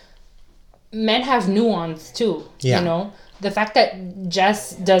that men have nuance too. Yeah. You know, the fact that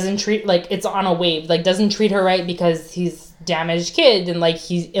Jess doesn't treat, like, it's on a wave, like, doesn't treat her right because he's damaged kid and like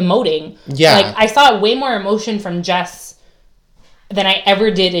he's emoting. Yeah. Like, I saw way more emotion from Jess than I ever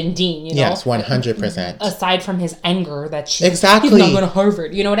did in Dean, you know? Yes, 100%. Aside from his anger that he's not going to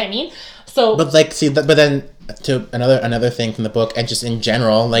Harvard, you know what I mean? So, but like, see, but then to another thing from the book, and just in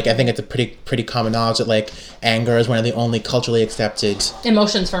general, like I think it's a pretty common knowledge that like anger is one of the only culturally accepted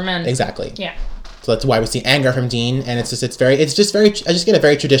emotions for men. Exactly. Yeah. So that's why we see anger from Dean, and it's just very. I just get a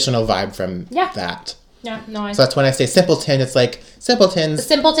very traditional vibe from that. Yeah, no, So that's when I say simpleton, it's like simpletons.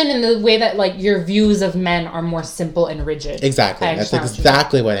 Simpleton in the way that, like, your views of men are more simple and rigid. Exactly. That's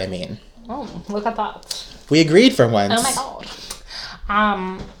exactly what I mean. Oh, look at that. We agreed for once. Oh my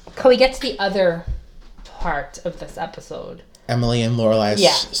god. Can we get to the other part of this episode? Emily and Lorelai's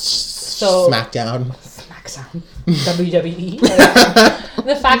SmackDown. SmackDown. WWE.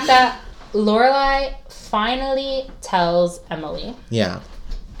 The fact that Lorelai finally tells Emily. Yeah.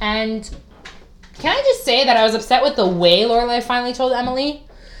 And can I just say that I was upset with the way Lorelai finally told Emily?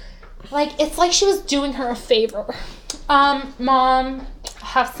 Like, it's like she was doing her a favor. Mom, I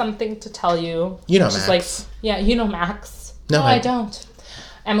have something to tell you. You know She's Max. like, yeah, you know Max. No, I don't.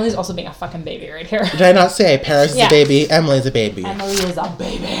 Emily's also being a fucking baby right here. Did I not say Paris is a baby, Emily's a baby? Emily is a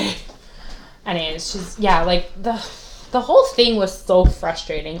baby. Anyways, she's, like, the whole thing was so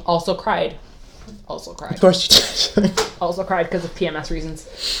frustrating. Also cried. Of course you did. Also cried because of PMS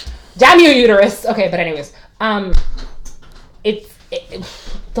reasons. Damn you, uterus! Okay, but anyways.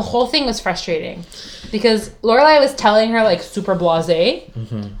 The whole thing was frustrating. Because Lorelai was telling her, like, super blasé.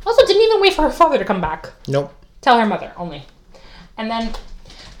 Mm-hmm. Also, didn't even wait for her father to come back. Nope. Tell her mother, only. And then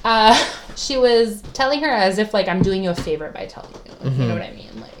she was telling her as if, like, I'm doing you a favor by telling you. Mm-hmm. You know what I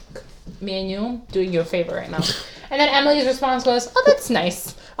mean? Like, me and you, doing you a favor right now. And then Emily's response was, oh, that's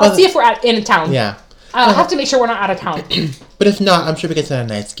nice. I'll see if we're in town. Yeah. I'll have to make sure we're not out of town. But if not, I'm sure we get a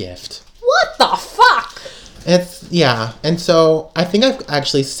nice gift. What the fuck? And so I think I've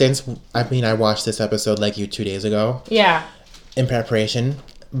actually I watched this episode like you 2 days ago. Yeah. In preparation.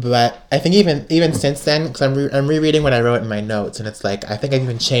 But I think even since then, because I'm rereading what I wrote in my notes, and it's like, I think I've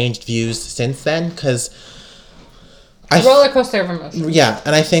even changed views since then, because roller coaster of emotions. Yeah,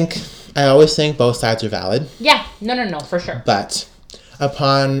 and I always think both sides are valid. Yeah, no, for sure. But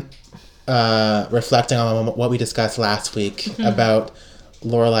upon reflecting on what we discussed last week about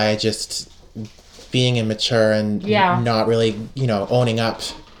Lorelai just being immature and not really, owning up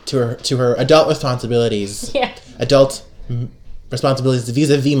to her adult responsibilities. Yeah. Adult responsibilities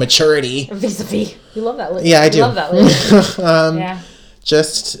vis-a-vis maturity. Vis-a-vis. You love that. Yeah, I do. Love that. Yeah.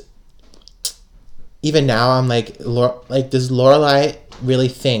 Just even now, I'm like, does Lorelai really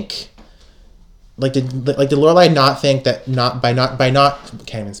think? Did Lorelai not think that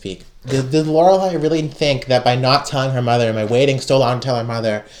can't even speak. Did Lorelai really think that by not telling her mother and by waiting so long to tell her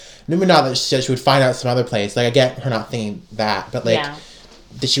mother, maybe not that she would find out some other place. Like, I get her not thinking that, but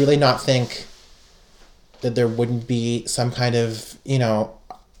did she really not think that there wouldn't be some kind of,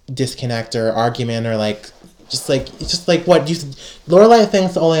 disconnect or argument or what Lorelai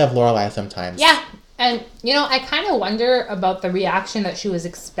thinks only of Lorelai sometimes. Yeah. And, I kind of wonder about the reaction that she was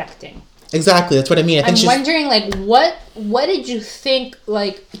expecting. Exactly, that's what I mean. I'm wondering, what did you think,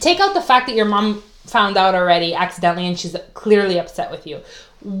 take out the fact that your mom found out already accidentally and she's clearly upset with you.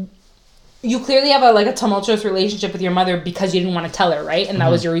 You clearly have a tumultuous relationship with your mother because you didn't want to tell her, right? And that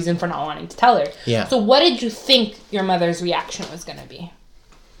was your reason for not wanting to tell her. Yeah. So what did you think your mother's reaction was going to be?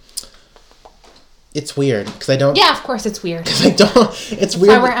 It's weird because I don't. Yeah, of course it's weird. Because I don't. It's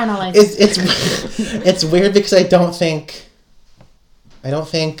weird. That's why we're analyzing. It's weird because I don't think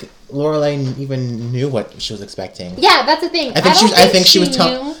Lorelai even knew what she was expecting. Yeah, that's the thing. I think she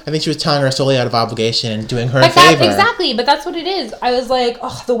was telling her solely out of obligation and doing her a favor. Exactly, but that's what it is. I was like,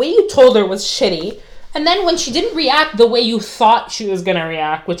 oh, the way you told her was shitty. And then when she didn't react the way you thought she was going to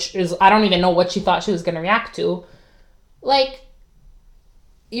react, which is, I don't even know what she thought she was going to react to.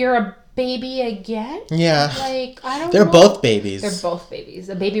 You're a baby again? Yeah. I don't know. They're both babies. They're both babies.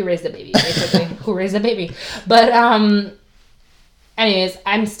 A baby raised a baby, basically. Who raised a baby? But, anyways,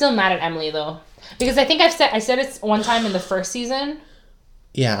 I'm still mad at Emily, though. Because I think I said it one time in the first season.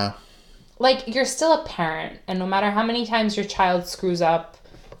 Yeah. like, you're still a parent, and no matter how many times your child screws up,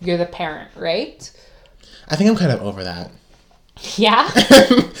 you're the parent, right? I think I'm kind of over that. Yeah?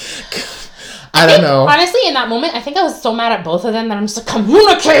 I don't know. Honestly, in that moment, I think I was so mad at both of them that I'm just like,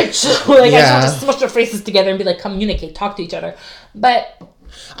 communicate! Like, I just want to smush their faces together and be like, communicate, talk to each other. But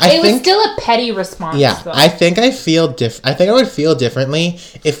it was still a petty response. Yeah, though. I think I would feel differently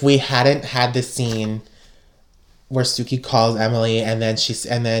if we hadn't had this scene where Suki calls Emily and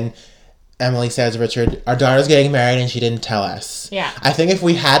then Emily says, Richard, our daughter's getting married and she didn't tell us. Yeah. I think if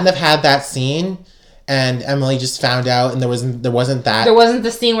we hadn't have had that scene and Emily just found out and there wasn't that. There wasn't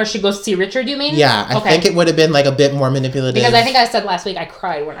the scene where she goes to see Richard, you mean? Yeah, I think it would have been like a bit more manipulative. Because I think I said last week I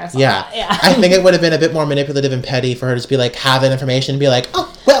cried when I saw that. Yeah. I think it would have been a bit more manipulative and petty for her to just be like, have that information and be like,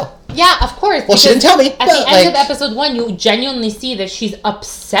 oh, well. Yeah, of course. Well, she didn't tell me. At the end of episode 1, you genuinely see that she's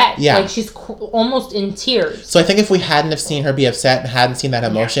upset. Yeah. Like, she's almost in tears. So I think if we hadn't have seen her be upset and hadn't seen that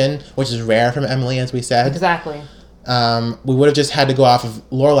emotion, which is rare from Emily, as we said. Exactly. We would have just had to go off of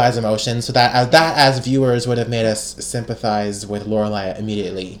Lorelai's emotions, so that as viewers would have made us sympathize with Lorelai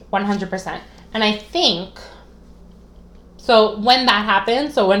immediately. 100%. And I think... So when that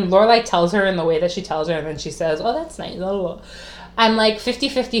happens, so when Lorelai tells her in the way that she tells her, and then she says, oh, that's nice, blah, blah, blah. I'm like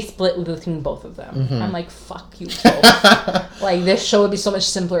 50-50 split between both of them. Mm-hmm. I'm like, fuck you both. Like, this show would be so much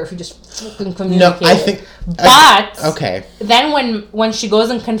simpler if you just fucking communicated. No, I think... But... okay. Then when she goes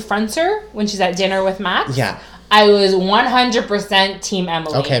and confronts her, when she's at dinner with Max... Yeah. I was 100% Team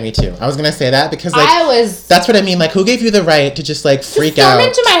Emily. Okay, me too. I was going to say that because, like... That's what I mean. Like, who gave you the right to just, like, freak out? Come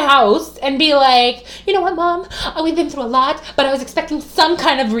into my house and be like, you know what, Mom? We've been through a lot, but I was expecting some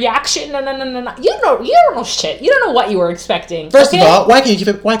kind of reaction. No. You don't know shit. You don't know what you were expecting. First of all, why can't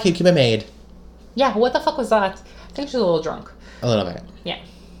you keep it maid? Yeah, what the fuck was that? I think she's a little drunk. A little bit. Yeah.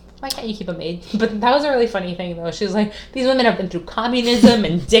 Why can't you keep a maid? But that was a really funny thing, though. She was like, these women have been through communism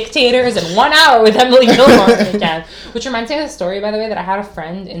and dictators in 1 hour with Emily Gilmore again. Which reminds me of the story, by the way, that I had a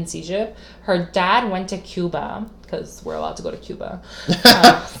friend in Egypt. Her dad went to Cuba, because we're allowed to go to Cuba.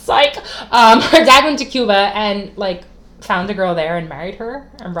 Psych! Her dad went to Cuba and, like, found a girl there and married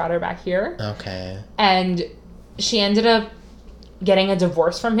her and brought her back here. Okay. And she ended up getting a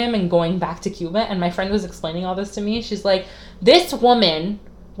divorce from him and going back to Cuba. And my friend was explaining all this to me. She's like, this woman...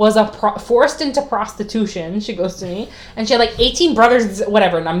 was forced into prostitution, she goes to me, and she had like 18 brothers,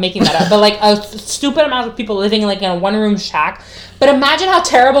 whatever, and I'm making that up, but like a stupid amount of people living like in a one-room shack. But imagine how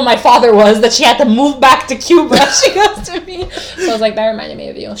terrible my father was that she had to move back to Cuba, she goes to me. So I was like, that reminded me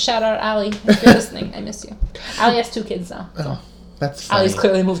of you. Shout out Allie, if you're listening, I miss you. Allie has 2 kids now. So. Oh, that's funny. Allie's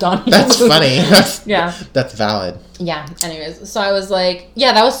clearly moved on. That's funny. Yeah. That's valid. Yeah, anyways, so I was like,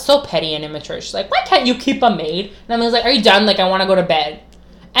 yeah, that was so petty and immature. She's like, why can't you keep a maid? And I was like, are you done? Like, I want to go to bed.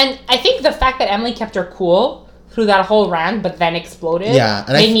 And I think the fact that Emily kept her cool through that whole rant, but then exploded,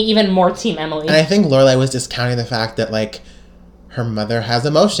 made me even more Team Emily. And I think Lorelai was discounting the fact that, like, her mother has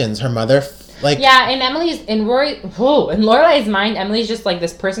emotions. Her mother, like... Yeah, in Lorelai's mind, Emily's just, like,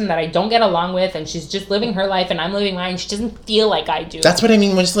 this person that I don't get along with, and she's just living her life, and I'm living mine. She doesn't feel like I do. That's what I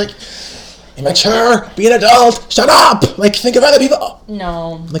mean when she's like, immature, be an adult, shut up! Like, think of other people!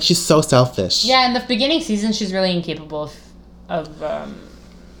 No. Like, she's so selfish. Yeah, in the beginning season, she's really incapable of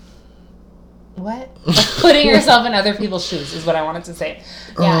putting herself in other people's shoes is what I wanted to say.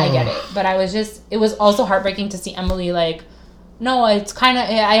 Yeah, I get it. But it was also heartbreaking to see Emily like, no, it's kind of,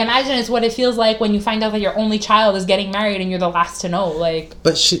 I imagine it's what it feels like when you find out that your only child is getting married and you're the last to know, like.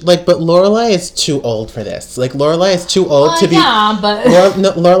 But Lorelai is too old for this. Like, Lorelai is too old to be. Yeah, but.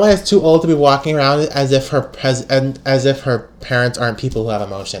 Lorelai is too old to be walking around as if her parents aren't people who have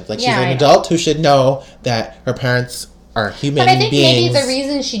emotions. Like, she's an adult who should know that her parents are human beings. But I think maybe the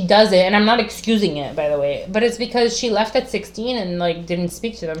reason she does it, and I'm not excusing it, by the way, but it's because she left at 16 and, like, didn't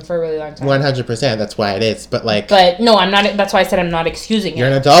speak to them for a really long time. 100%, that's why it is, but, like... But, no, I'm not, that's why I said I'm not excusing it. You're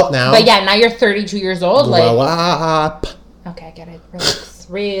an adult now. But, yeah, now you're 32 years old, Grow up. Okay, I get it.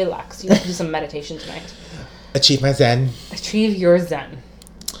 Relax. You have to do some meditation tonight. Achieve my zen. Achieve your zen.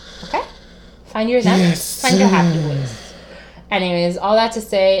 Okay? Find your zen. Yes. Find your happy place. Anyways, all that to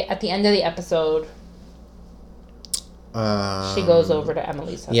say, at the end of the episode... she goes over to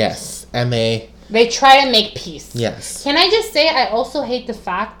Emily's house. Yes, and they try to make peace. Yes. Can I just say, I also hate the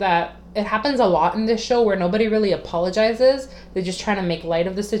fact that it happens a lot in this show where nobody really apologizes. They're just trying to make light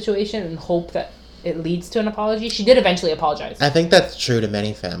of the situation and hope that it leads to an apology. She did eventually apologize. I think that's true to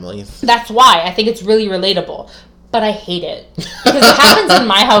many families. That's why. I think it's really relatable. But I hate it. Because it happens in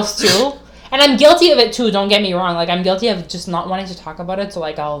my house, too. And I'm guilty of it, too. Don't get me wrong. Like, I'm guilty of just not wanting to talk about it. So,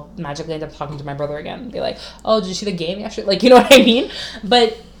 like, I'll magically end up talking to my brother again. And be like, oh, did you see the game yesterday? Like, you know what I mean?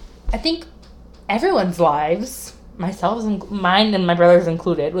 But I think everyone's lives, mine and my brothers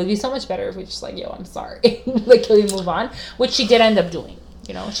included, would be so much better if we just like, yo, I'm sorry. Like, can we move on? Which she did end up doing.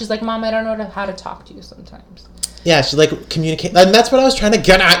 You know, she's like, Mom, I don't know how to talk to you sometimes. Yeah, she like communicate, and that's what I was trying to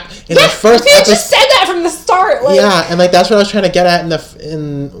get at in the first you episode. just said that from the start. Like, yeah, and like that's what I was trying to get at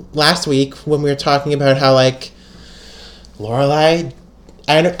in last week when we were talking about how like Lorelai,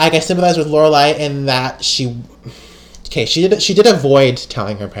 I sympathize with Lorelai in that she did avoid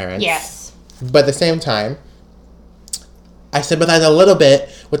telling her parents. Yes, but at the same time, I sympathize a little bit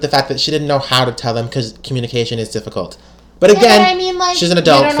with the fact that she didn't know how to tell them because communication is difficult. But again, I mean, like, she's an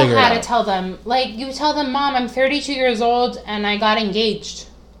adult. You don't know how to tell them. Like, you tell them, Mom, I'm 32 years old and I got engaged.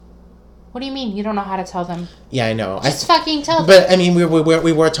 What do you mean you don't know how to tell them? Yeah, I know. Just fucking tell them. But I mean,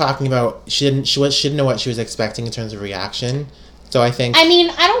 we were talking about she didn't know what she was expecting in terms of reaction. So I think. I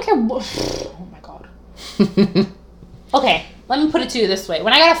mean, I don't care. Oh my god. Okay, let me put it to you this way: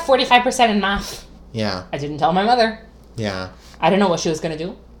 when I got a 45% in math, yeah, I didn't tell my mother. Yeah. I didn't know what she was gonna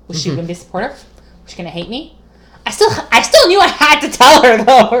do. Was she gonna be supportive? Was she gonna hate me? I still knew I had to tell her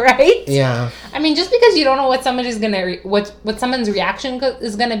though, right? Yeah. I mean, just because you don't know what somebody's gonna what someone's reaction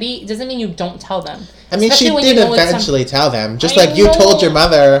is gonna be doesn't mean you don't tell them. I mean, especially she did eventually tell them, just like you know. told your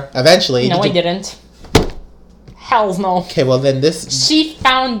mother eventually. No, I didn't. Hells no. Okay, well then this. She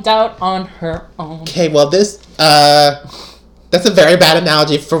found out on her own. Okay, well this. That's a very bad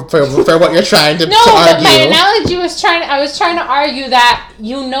analogy for what you're trying to, no, to argue. but my analogy was I was trying to argue that,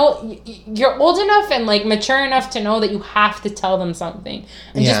 you know, you're old enough and like mature enough to know that you have to tell them something.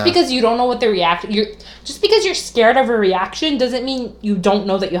 And just because you don't know what the just because you're scared of a reaction doesn't mean you don't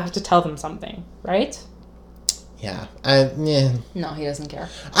know that you have to tell them something, right? Yeah. No, he doesn't care.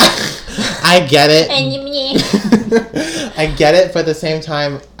 I get it. I get it, but at the same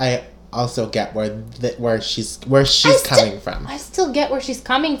time, I also get where she's coming from. I still get where she's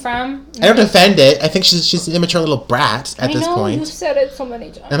coming from. I don't defend it. I think she's an immature little brat at this point. You said it so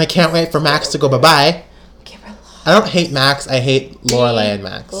many times. And I can't wait for Max to go bye-bye. Okay, relax. I don't hate Max. I hate Lorelai and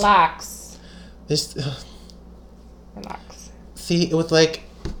Max. Relax. Just Relax. see, it was like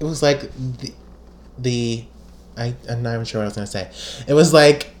I'm not even sure what I was gonna say. It was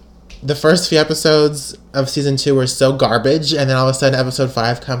like the first few episodes of season 2 were so garbage, and then all of a sudden episode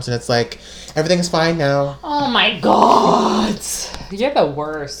 5 comes and it's like, everything's fine now. Oh my god. You're the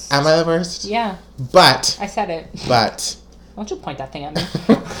worst. Am I the worst? Yeah. But. I said it. But. Don't you point that thing at me.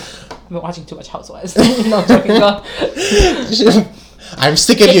 I've been watching too much Housewives. No, joking. Go. I'm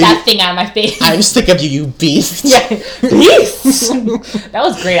sick of Get you. Get that thing out of my face. I'm sick of you, you beast. Yeah. Beast! That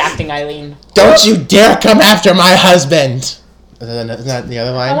was great acting, Eileen. Don't you dare come after my husband! Isn't that the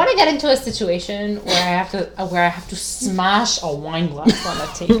other line? I want to get into a situation where I have to smash a wine glass on the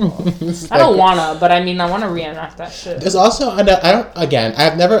table. I don't wanna, but I mean, I want to reenact that shit. There's also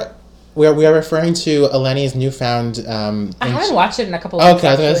we are referring to Eleni's newfound. I haven't watched it in a couple of weeks. Okay,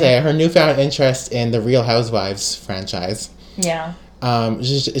 I was gonna say her newfound interest in the Real Housewives franchise. Yeah.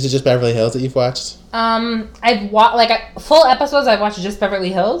 Is it just Beverly Hills that you've watched? I've watched full episodes. I've watched just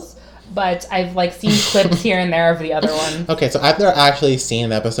Beverly Hills. But I've seen clips here and there of the other one. Okay, so I've never actually seen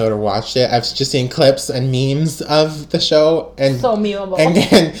an episode or watched it. I've just seen clips and memes of the show and so memeable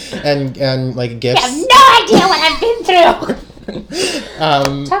and like gifs. You have no idea what I've been through.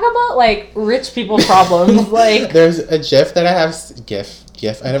 Talk about rich people problems. There's a GIF that I have. GIF.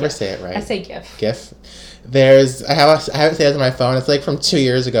 I never say it right. I say GIF. GIF. I have it saved on my phone. It's from 2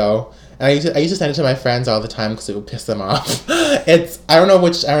 years ago. And I used to send it to my friends all the time because it would piss them off. I don't know who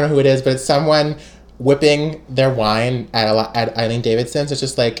it is, but it's someone whipping their wine at Eileen Davidson's. It's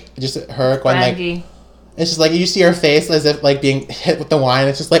just her going Maggie. It's just you see her face as if being hit with the wine.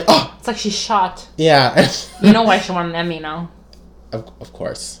 It's just oh. It's like she's shot. Yeah. You know why she won an Emmy now? Of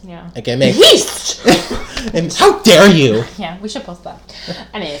course. Yeah. Again, Yeast! How dare you? Yeah, we should post that.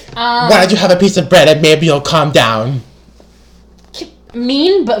 Anyways, why don't you have a piece of bread and maybe you'll calm down?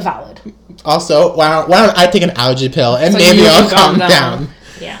 Mean but valid. Also, why don't I take an allergy pill and maybe I'll calm down.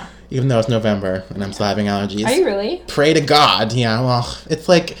 Yeah. Even though it's November and I'm still having allergies. Are you really? Pray to God. Yeah, well, it's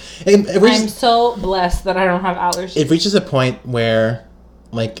I'm so blessed that I don't have allergies. It reaches a point where,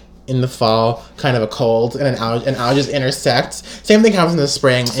 in the fall, kind of a cold and allergies intersect. Same thing happens in the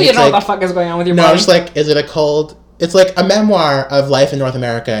spring. So you know what the fuck is going on with your body? No, just is it a cold? It's a memoir of life in North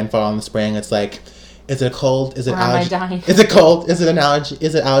America in fall and the spring. It's is it a cold? Is it allergy? Am I dying? Is it cold? Is it an allergy?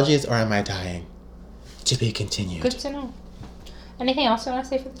 Is it allergies or am I dying? To be continued. Good to know. Anything else you want to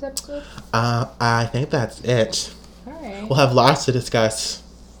say for this episode? I think that's it. Alright. We'll have lots to discuss.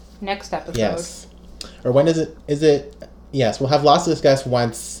 Next episode. Yes. Or when is it? Yes, we'll have lots to discuss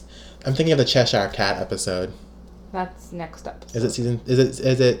once. I'm thinking of the Cheshire Cat episode. That's next episode. Is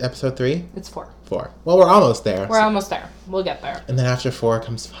it episode 3? It's 4. 4. Well, we're almost there. We're almost there. We'll get there. And then after 4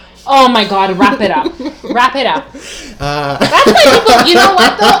 comes 5. Oh my god, wrap it up. Wrap it up. That's why people, you know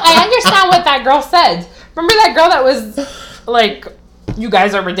what though? I understand what that girl said. Remember that girl that was like, you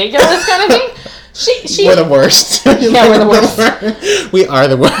guys are ridiculous kind of thing? She We're the worst. Yeah, we're the worst. We are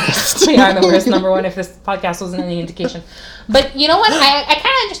the worst. We are the worst, number one, if this podcast wasn't any indication. But you know what? I kind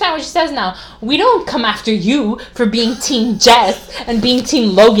of understand what she says now. We don't come after you for being Team Jess and being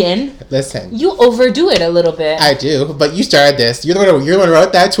Team Logan. Listen. You overdo it a little bit. I do, but you started this. You're the one who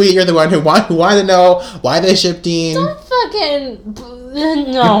wrote that tweet. You're the one who wanted to know why they shipped Dean. Don't fucking...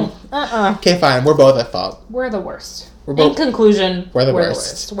 No. Okay, fine. We're both at fault. We're the worst. We're both, in conclusion, we're the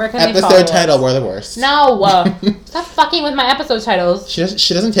worst. Where can they episode follow title? us? We're the worst. No, stop fucking with my episode titles. She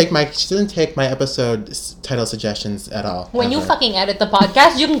doesn't take my episode title suggestions at all. When ever. you fucking edit the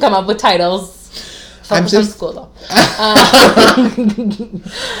podcast, you can come up with titles. Focus on school though.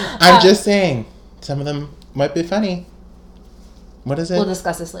 I'm just saying, some of them might be funny. What is it? We'll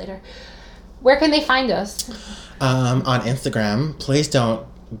discuss this later. Where can they find us? On Instagram. Please don't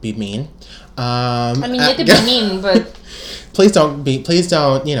be mean. I mean, they could be mean, but please don't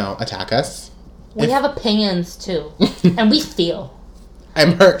attack us. We have opinions too, and we feel.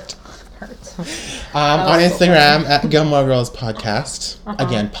 I'm hurt. On Instagram so at Gilmore Girls Podcast.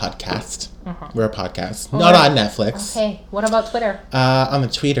 Again, podcast. We're a podcast, not on Netflix. Okay, what about Twitter? On the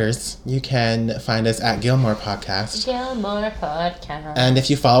tweeters, you can find us at Gilmore Podcast. Gilmore Podcast. And if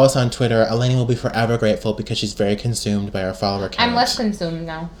you follow us on Twitter, Eleni will be forever grateful because she's very consumed by our follower count. I'm less consumed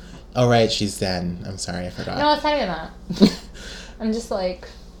now. Oh, right, she's Zen. I'm sorry, I forgot. No, it's not even that. I'm just like,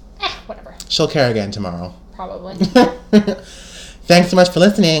 whatever. She'll care again tomorrow. Probably. Thanks so much for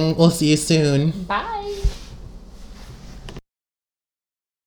listening. We'll see you soon. Bye.